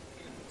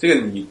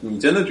你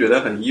真的觉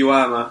得很意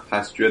外吗？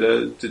还是觉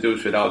得这就是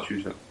水到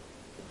渠成？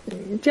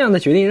这样的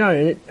决定让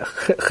人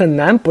很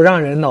难不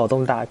让人脑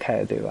洞大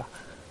开，对吧？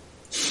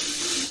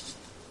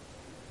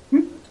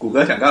谷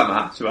歌想干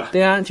嘛是吧？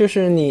对啊，就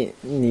是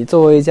你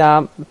作为一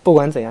家，不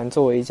管怎样，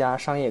作为一家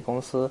商业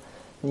公司，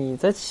你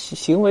的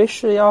行为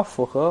是要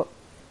符合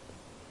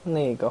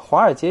那个华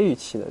尔街预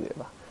期的，对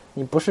吧？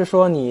你不是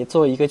说你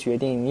做一个决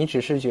定，你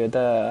只是觉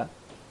得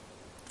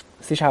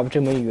C# 这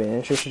门语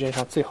言是世界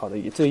上最好的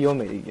语言，最优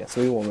美的语言，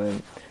所以我们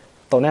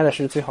 .NET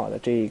是最好的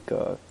这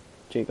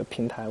个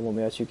平台，我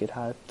们要去给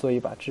它做一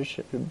把支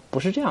持，不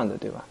是这样的，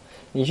对吧？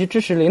你去支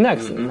持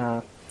Linux，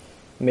那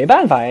没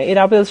办法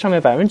 ，AWS 上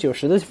面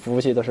90%的服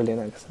务器都是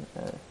Linux。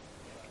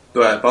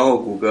对，包括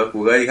谷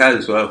歌一开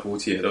始所有服务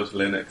器也都是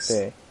Linux。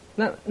对，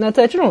那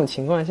在这种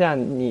情况下，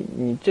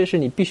你这是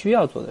你必须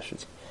要做的事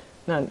情。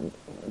那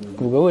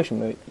谷歌为什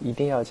么一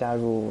定要加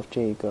入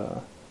这个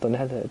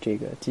 .NET 这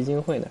个基金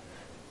会呢？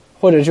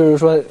或者就是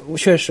说，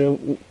确实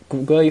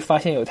谷歌发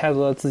现有太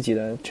多的自己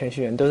的程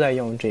序员都在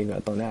用这个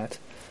 .NET，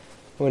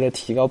 为了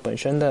提高本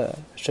身的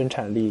生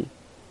产力，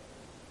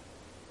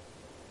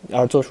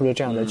而做出了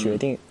这样的决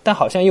定，但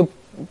好像又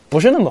不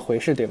是那么回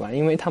事，对吧？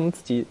因为他们自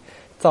己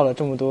造了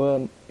这么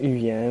多语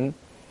言，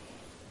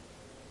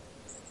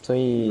所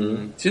以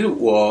其实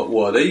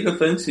我的一个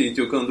分析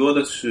就更多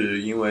的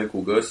是因为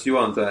谷歌希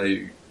望在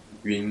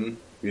云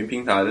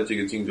平台的这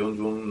个竞争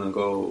中能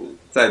够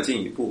再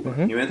进一步，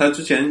因为它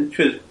之前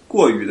确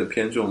过于的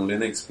偏重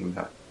Linux 平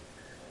台，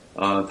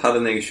它的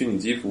那个虚拟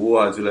机服务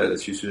啊之类的，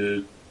其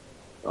实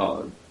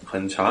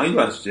很长一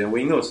段时间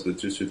Windows 的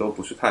支持都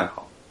不是太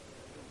好。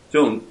这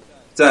种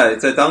在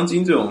当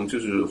今这种就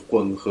是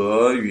混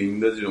合云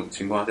的这种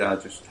情况下，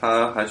就是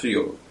它还是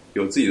有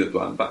自己的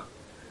短板，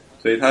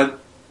所以它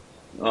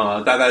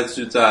大概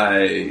是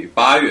在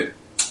8月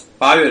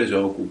的时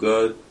候，谷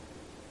歌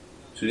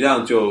实际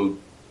上就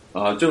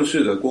正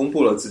式的公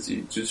布了自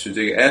己支持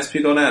这个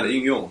ASP.NET 的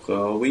应用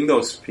和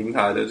Windows 平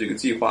台的这个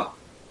计划。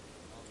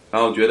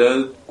然后我觉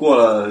得过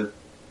了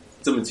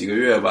这么几个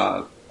月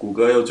吧，谷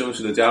歌又正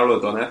式的加入了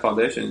 .NET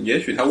Foundation， 也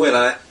许它未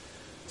来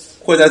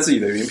会在自己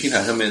的云平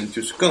台上面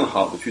就是更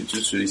好的去支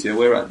持一些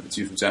微软的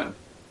技术栈。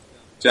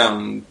这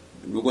样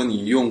如果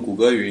你用谷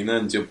歌云呢，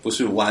你就不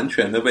是完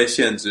全的被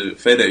限制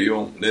非得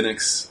用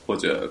Linux 或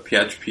者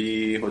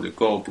PHP 或者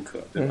Go 不可，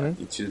对吧？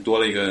你其实多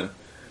了一个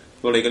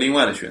另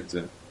外的选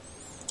择。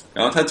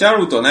然后它加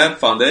入 .NET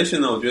Foundation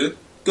呢，我觉得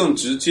更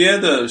直接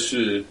的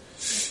是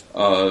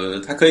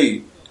它可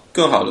以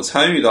更好的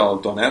参与到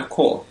 .NET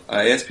Core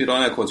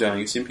ASP.NET Core 这样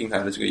一个新平台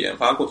的这个研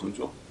发过程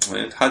中，因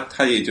为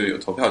它也就有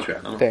投票权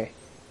了嘛。对。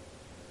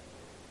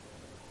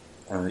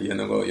也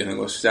能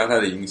够施加它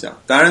的影响。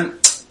当然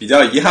比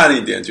较遗憾的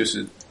一点就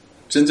是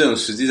真正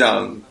实际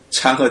上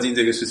掺和进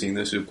这个事情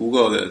的是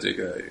Google 的这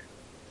个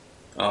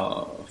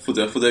负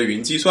责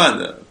云计算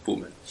的部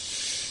门，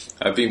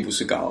而并不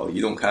是搞移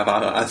动开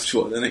发和安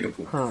卓的那个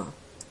部门。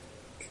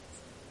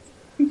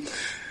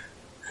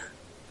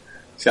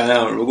想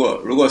想如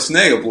果是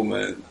那个部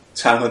门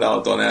掺和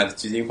到 .NET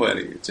基金会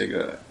里，这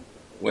个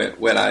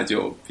未来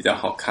就比较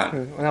好看。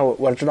那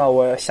我知道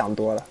我想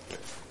多了。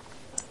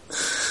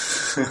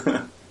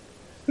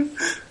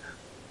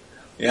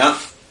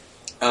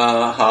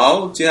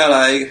好，接下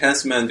来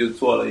Hansman 就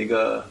做了一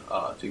个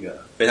这个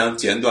非常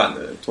简短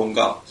的通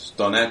告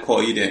 .NET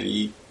Core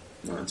 1.1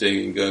 这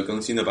一个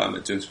更新的版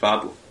本正式发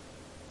布。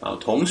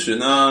同时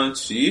呢，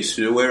其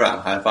实微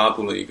软还发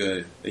布了一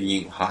个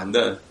隐含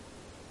的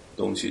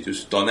东西，就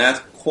是 .NET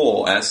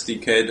Core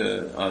SDK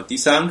的第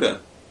3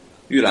个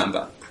预览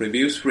版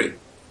Preview 3。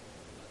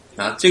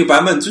这个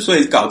版本之所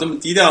以搞这么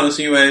低调呢，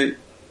是因为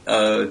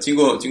经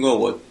过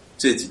我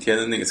这几天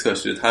的那个测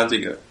试，它这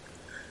个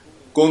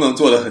功能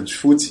做得很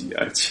初级，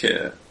而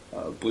且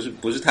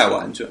不是太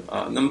完整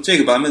啊。那么这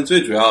个版本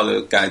最主要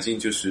的改进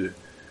就是，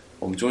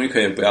我们终于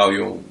可以不要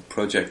用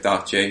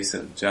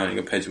project.json 这样一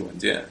个配置文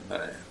件来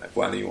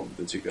管理我们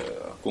的这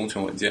个工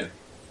程文件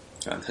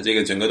啊，它这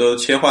个整个都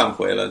切换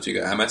回了这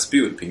个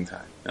MS-Build 平台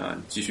啊，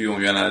继续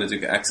用原来的这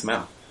个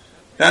XML。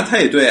当然，它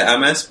也对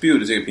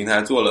MS-Build 这个平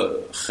台做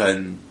了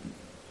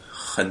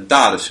很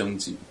大的升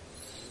级。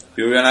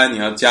比如原来你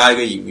要加一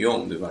个引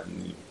用，对吧？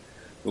你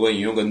如果引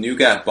用个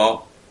NuGet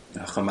包，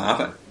很麻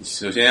烦。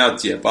首先要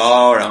解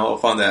包，然后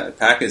放在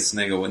packets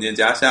那个文件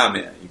夹下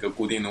面一个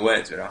固定的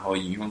位置，然后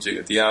引用这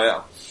个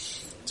DLL。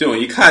这种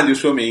一看就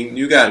说明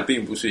NuGet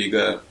并不是一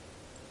个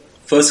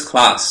first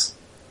class，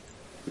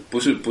 不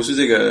是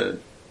这个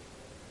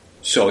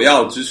首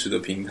要支持的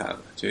平台了，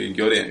就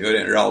有点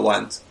绕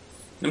弯子。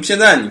那么现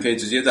在你可以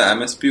直接在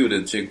MS-Build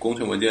的这个工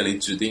程文件里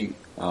指定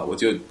啊，我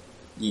就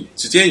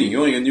直接引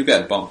用一个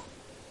NuGet 包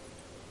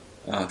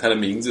啊，它的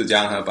名字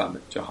加上它的版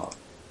本就好了。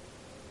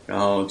然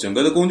后整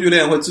个的工具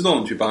链会自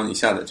动去帮你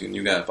下载这个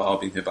NuGet 包，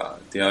并且把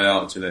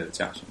DLL 之类的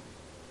加上。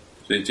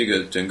所以这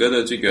个整个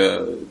的这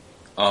个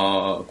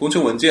工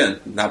程文件，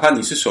哪怕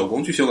你是手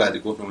工去修改这个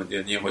工程文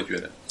件，你也会觉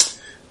得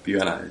比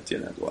原来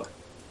简单多了，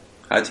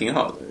还挺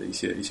好的一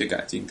些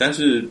改进。但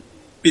是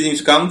毕竟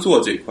是刚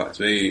做这一块，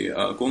所以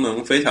功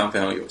能非常非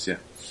常有限。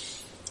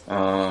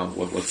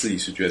我自己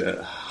是觉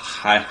得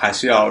还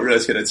是要热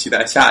切的期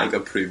待下一个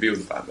preview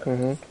的版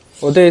本。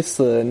我对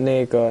此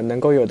那个能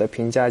够有的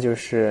评价就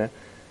是，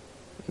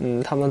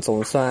他们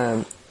总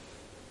算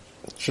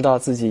知道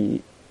自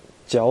己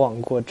矫枉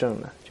过正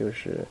了，就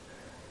是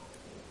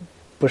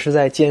不是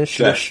在坚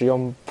持的使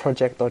用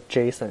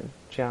project.json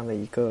这样的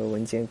一个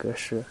文件格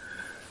式。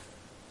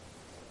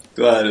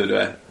对，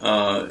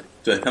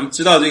对他们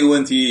知道这个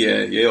问题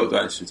也有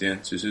段时间，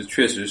只是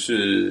确实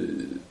是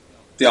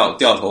掉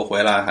头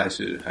回来还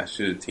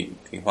是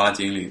挺花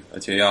精力的，而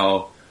且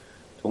要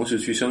同时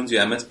去升级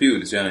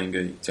MS-Build 这样一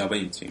个脚本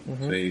引擎，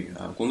所以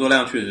工作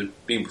量确实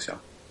并不小。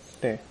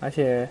对，而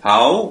且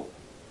好，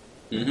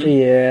这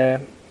也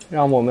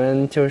让我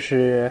们就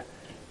是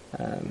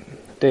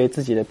对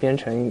自己的编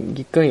程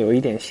更有一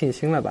点信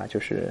心了吧？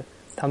就是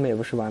他们也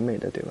不是完美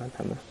的，对吧？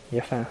他们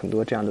也犯很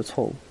多这样的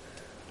错误。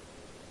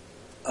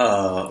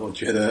我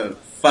觉得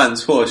犯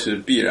错是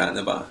必然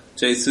的吧。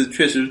这一次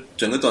确实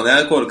整个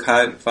.NET Core 的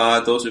开发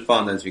都是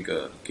放在这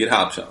个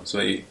GitHub 上，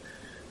所以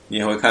你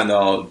也会看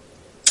到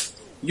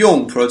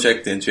用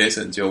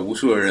project.json 就无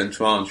数的人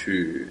冲上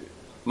去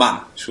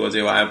骂，说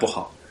这玩意不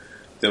好，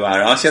对吧？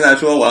然后现在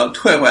说我要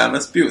退回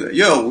MS-Build，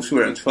 又有无数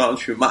人冲上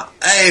去骂，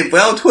不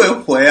要退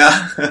回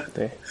啊！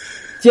对，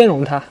兼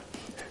容它。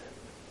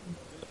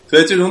所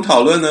以这种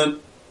讨论呢，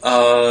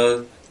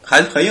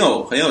还很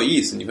有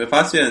意思。你会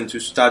发现，就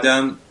是大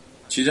家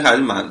其实还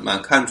是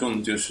蛮看重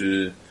的，就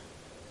是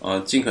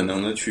尽可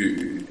能的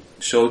去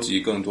收集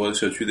更多的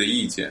社区的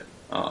意见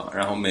啊，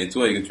然后每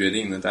做一个决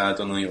定呢，大家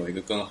都能有一个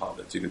更好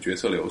的这个决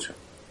策流程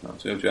啊，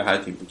所以我觉得还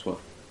是挺不错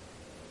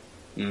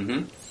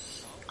的。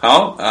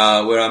好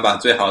微软把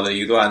最好的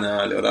一段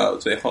呢留到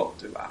最后，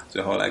对吧？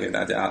最后来给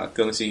大家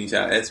更新一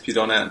下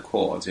ASP.NET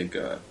Core 这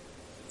个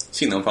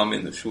性能方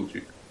面的数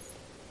据。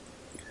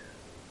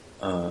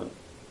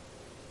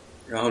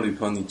然后吕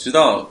鹏，你知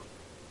道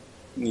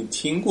你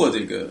听过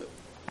这个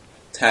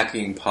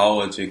Tech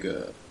Power 这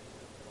个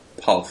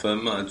跑分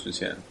吗？之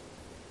前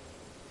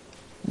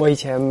我以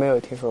前没有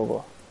听说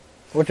过，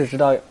我只知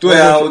道。对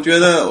啊，我觉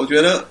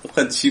得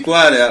很奇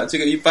怪的呀。这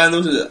个一般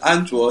都是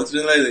安卓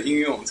之类的应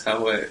用才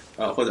会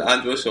或者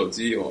安卓手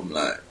机我们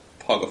来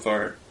跑个分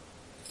儿。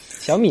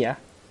小米啊。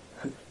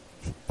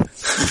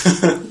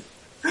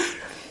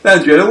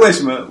但觉得为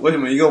什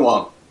么一个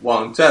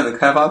网站的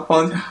开发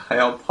框架还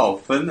要跑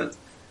分呢？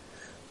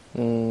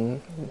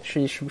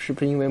是不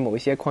是因为某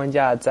些框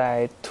架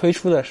在推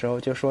出的时候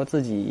就说自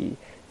己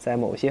在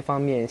某些方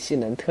面性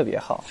能特别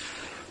好，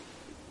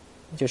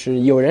就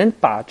是有人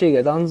把这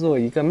个当做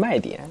一个卖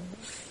点。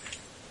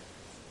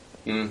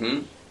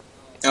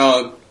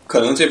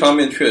可能这方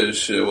面确实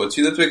是。我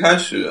记得最开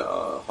始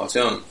好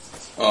像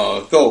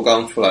Go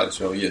刚出来的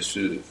时候也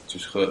是，就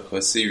是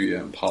和 C 语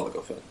言跑了个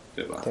分，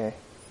对吧？对，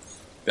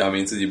表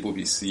明自己不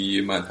比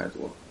C 慢太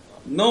多。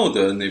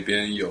Node 那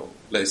边有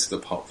类似的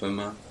跑分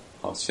吗？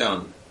好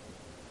像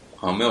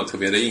没有特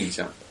别的印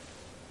象，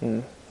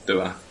对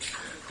吧？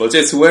我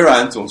这次微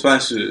软总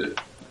算是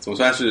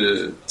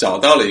找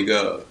到了一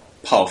个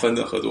跑分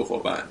的合作伙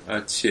伴，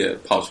而且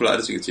跑出来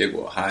的这个结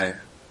果还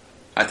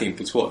挺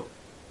不错的。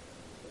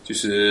就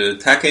是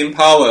Tech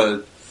Power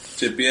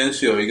这边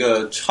是有一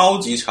个超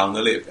级长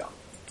的列表，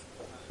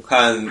我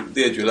看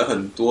列举了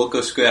很多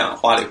各式各样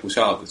花里胡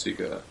哨的这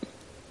个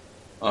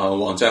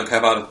网站开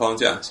发的框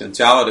架，像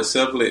Java 的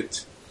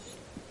Servlet、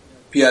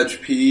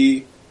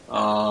PHP。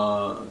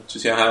之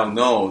前还有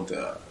Node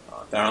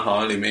当然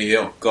好像里面也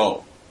有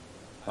Go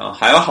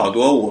还有好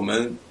多我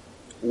们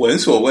闻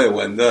所未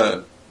闻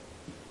的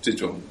这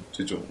种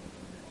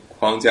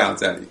框架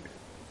在里面。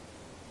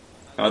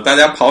然后大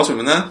家跑什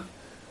么呢？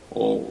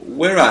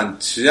微软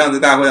实际上在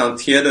大会上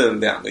贴的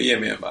2个页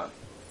面吧，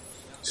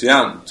实际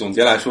上总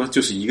结来说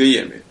就是一个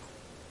页面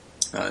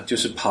就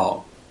是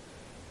跑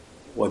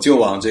我就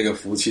往这个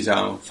服务器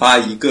上发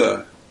一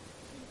个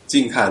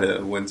静态的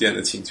文件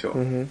的请求，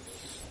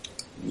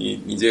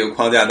你这个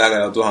框架大概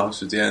要多长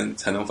时间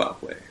才能返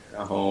回？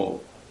然后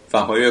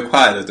返回越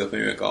快的得分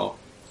越高。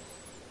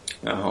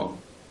然后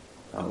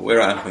微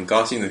软很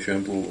高兴的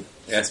宣布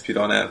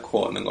ASP.NET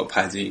Core 能够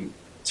排进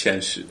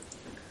前10，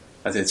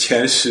而且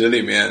前10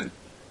里面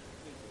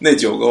那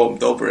9个我们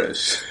都不认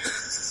识。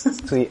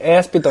所以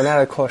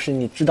ASP.NET Core 是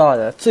你知道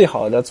的最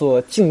好的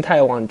做静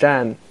态网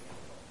站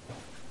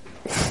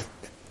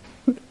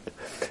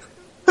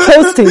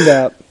hosting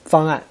的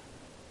方案。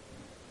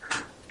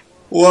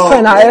我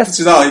快拿不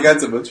知道应该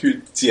怎么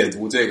去解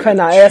读这个。快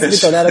拿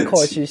ASP.NET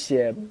Core 去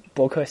写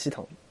博客系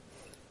统，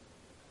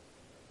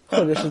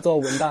或者是做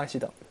文档系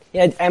统。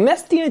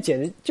MSDN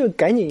简直就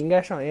赶紧应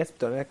该上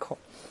ASP.NET Core。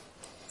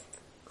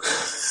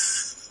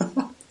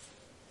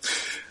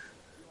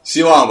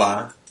希望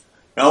吧。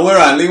然后微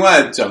软另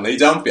外整了一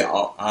张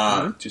表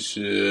啊，就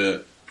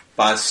是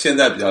把现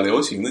在比较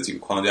流行的几个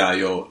框架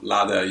又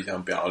拉在一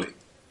张表里。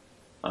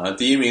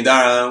第一名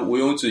当然毋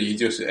庸置疑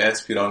就是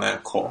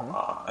ASP.NET Core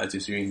而且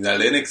是运行在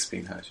Linux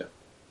平台上。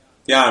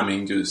第二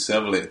名就是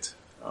Servlet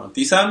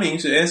第三名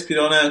是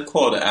ASP.NET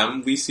Core 的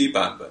MVC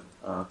版本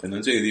可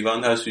能这个地方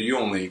它是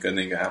用了一个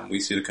那个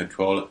MVC 的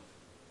controller，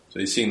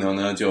 所以性能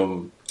呢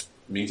就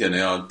明显的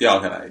要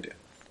掉下来一点。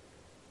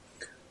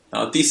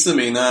然后第4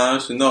名呢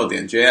是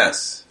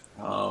Node.js，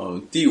 然后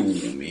第五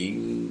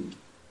名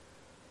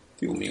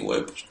我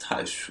也不是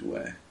太熟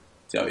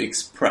叫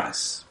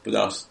Express， 不知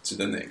道是指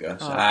的哪个，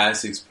是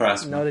IS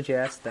Express 吗？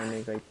 Node.js 的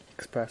那个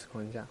Express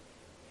框架。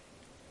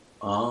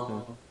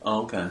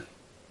OK，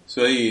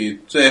 所以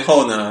最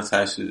后呢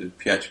才是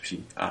PHP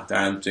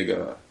当然这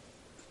个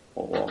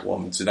我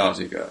们知道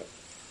这个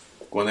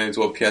国内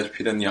做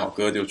PHP 的鸟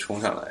哥就冲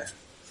上来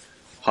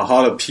好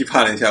好的批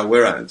判了一下微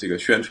软的这个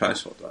宣传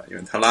手段，因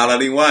为他拉了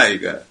另外一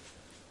个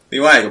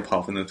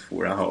跑分的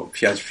图，然后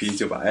PHP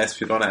就把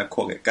ASP.NET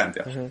Core 给干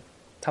掉。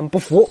他们不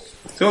服。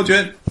所以我觉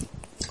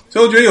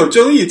得有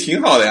争议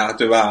挺好的呀，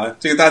对吧？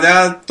这个大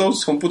家都是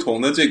从不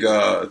同的这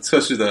个测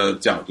试的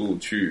角度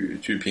去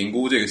评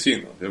估这个性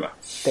能，对吧？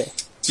对。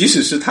即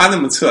使是他那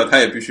么测，他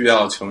也必须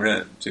要承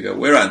认，这个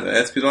微软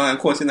的 ASP.NET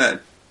Core 现在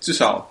至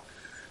少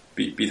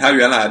比他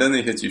原来的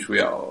那些技术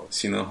要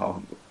性能好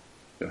很多，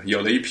对吧？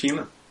有的一拼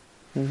了。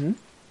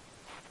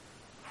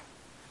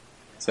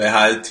所以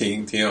还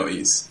挺有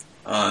意思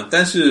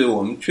但是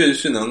我们确实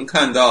是能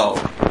看到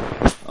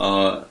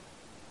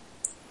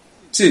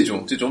这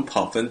种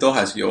跑分都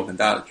还是有很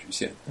大的局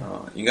限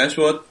应该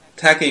说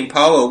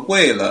TechInPower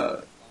为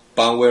了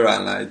帮微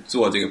软来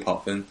做这个跑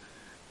分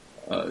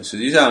实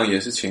际上也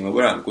是请了微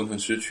软的工程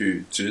师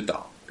去指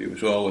导，比如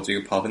说我这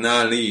个跑分的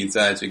案例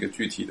在这个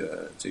具体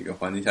的这个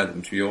环境下怎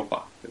么去优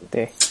化，对吧？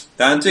对，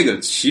当然这个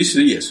其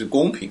实也是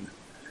公平的，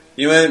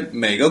因为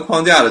每个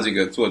框架的这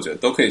个作者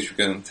都可以去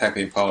跟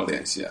TechInPower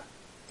联系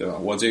对吧？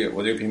我这个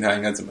平台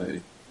应该怎么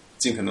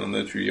尽可能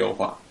的去优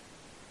化。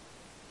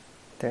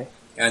对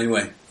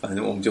Anyway， 反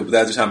正我们就不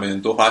在这上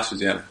面多花时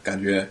间了，感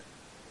觉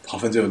跑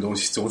分这种东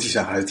西总体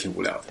上还是挺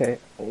无聊的。对，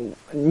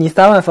你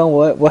3万分，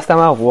我3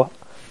万5。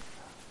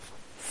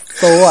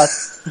So what？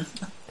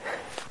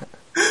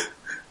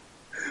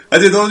 而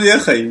且都是些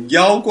很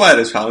妖怪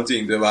的场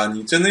景，对吧？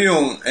你真的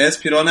用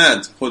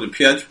ASP.NET 或者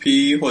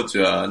PHP 或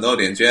者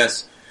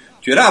Node.js，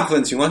 绝大部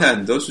分情况下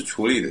你都是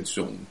处理的这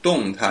种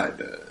动态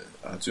的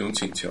这种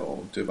请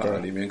求，对吧？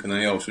里面可能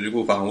也有数据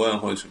库访问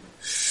或者什么。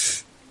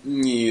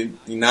你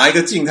拿一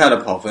个静态的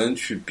跑分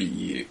去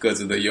比各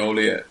自的优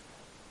劣，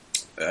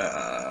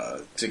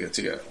这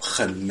个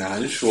很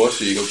难说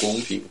是一个公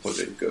平或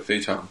者一个非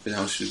常非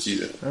常实际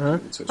的。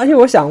而且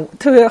我想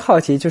特别好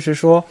奇，就是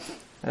说，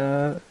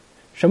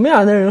什么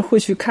样的人会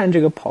去看这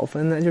个跑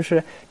分呢？就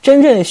是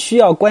真正需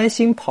要关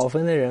心跑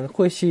分的人，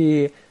会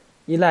去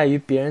依赖于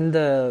别人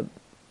的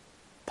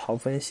跑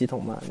分系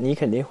统吗？你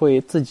肯定会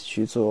自己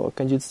去做，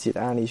根据自己的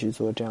案例去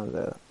做这样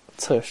的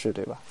测试，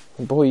对吧？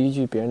你不会依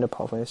据别人的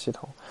跑分系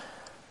统。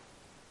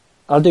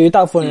而对于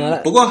大部分人来，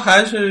不过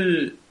还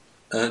是，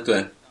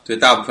对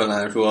大部分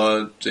来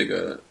说，这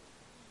个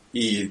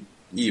意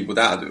义不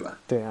大，对吧？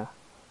对啊，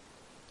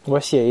我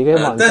写一个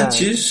网站，但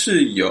其实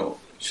是有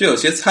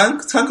些参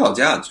考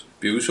价值，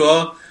比如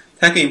说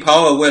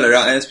TechInPower 为了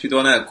让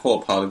ASP.NET Core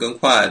跑得更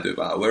快，对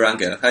吧？微软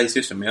给了他一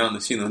些什么样的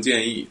性能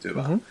建议，对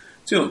吧？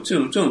这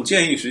种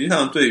建议实际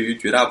上对于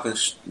绝大部分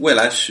未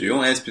来使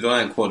用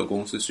ASP.NET Core 的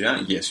公司，实际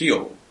上也是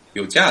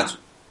有价值，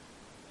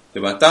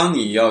对吧？当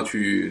你要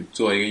去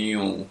做一个应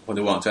用或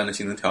者网站的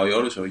性能调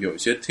优的时候，有一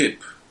些 tip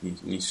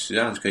你实际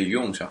上是可以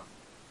用上，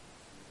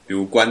比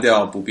如关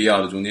掉不必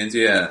要的中间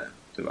件，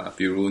对吧？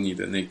比如你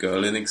的那个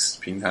Linux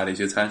平台的一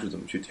些参数怎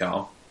么去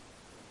调，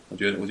我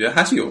觉得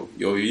还是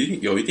有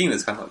一定的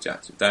参考价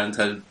值，当然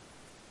它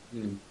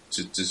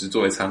只是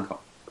作为参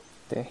考。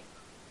对。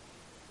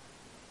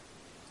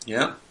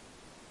Yeah，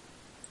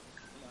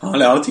 好，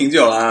聊了挺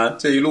久了，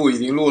这一路已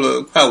经录了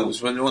快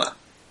50分钟了。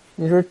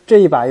你说这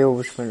一把又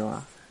50分钟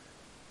啊？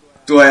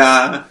对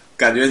啊，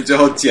感觉你最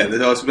后剪的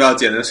时候是不是要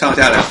剪成上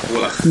下两部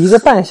了？1个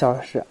半小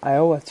时，哎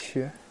呦我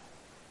去！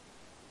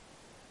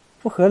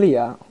不合理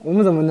啊！我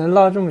们怎么能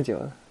唠这么久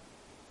呢？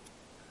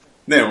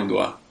内容多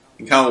啊！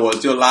你看，我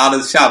就拉的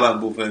下半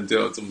部分就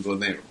有这么多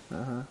内容。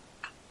嗯哼，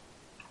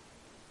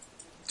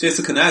这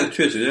次 Connect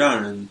确实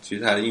让人其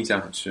实还印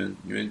象很深，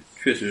因为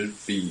确实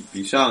比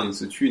上一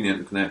次去年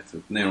的 Connect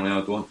内容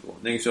要多很多。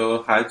那个时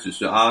候还只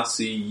是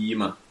RC1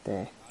 嘛，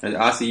对，而且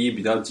RC1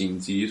 比较紧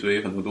急，所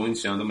以很多东西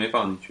实际上都没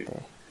放进去。对，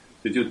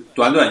所以就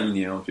短短一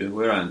年，我觉得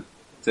微软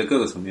在各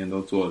个层面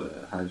都做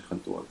的还是很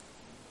多的，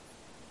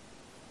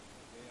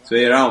所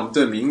以让我们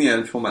对明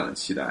年充满了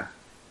期待。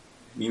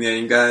明年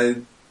应该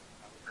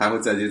还会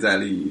再接再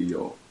厉，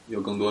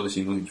有更多的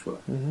新东西出来。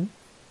嗯哼，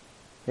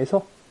没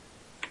错。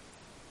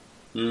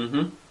嗯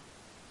哼，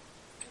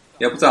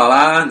也不早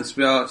啦，你是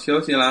不是要休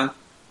息啦？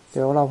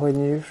对，我老婆已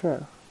经去睡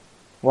了，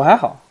我还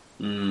好，我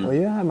嗯，觉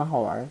得还蛮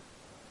好玩的。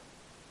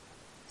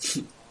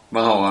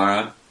蛮好玩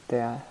啊，对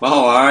啊，蛮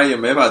好玩，也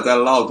没法再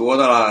唠多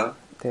的啦。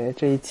对，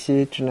这一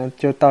期只能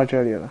就到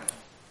这里了。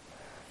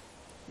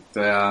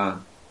对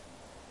啊，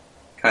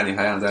看你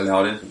还想再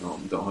聊点什么，我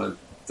们等会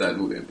再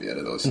录点别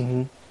的都行。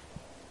嗯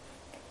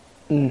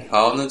哼，嗯，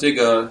好，那这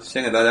个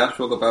先给大家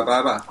说个拜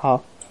拜吧。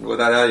好，如果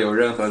大家有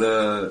任何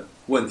的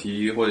问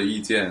题或者意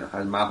见，还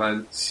是麻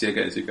烦写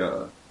给这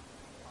个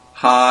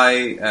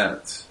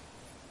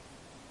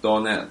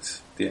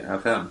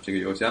hi@donet.fm 这个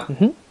邮箱。嗯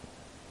哼，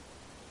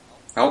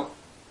好，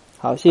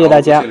好，谢谢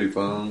大家谢谢吕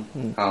峰。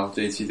好，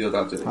这一期就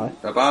到这里，好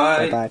拜拜。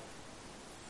拜拜。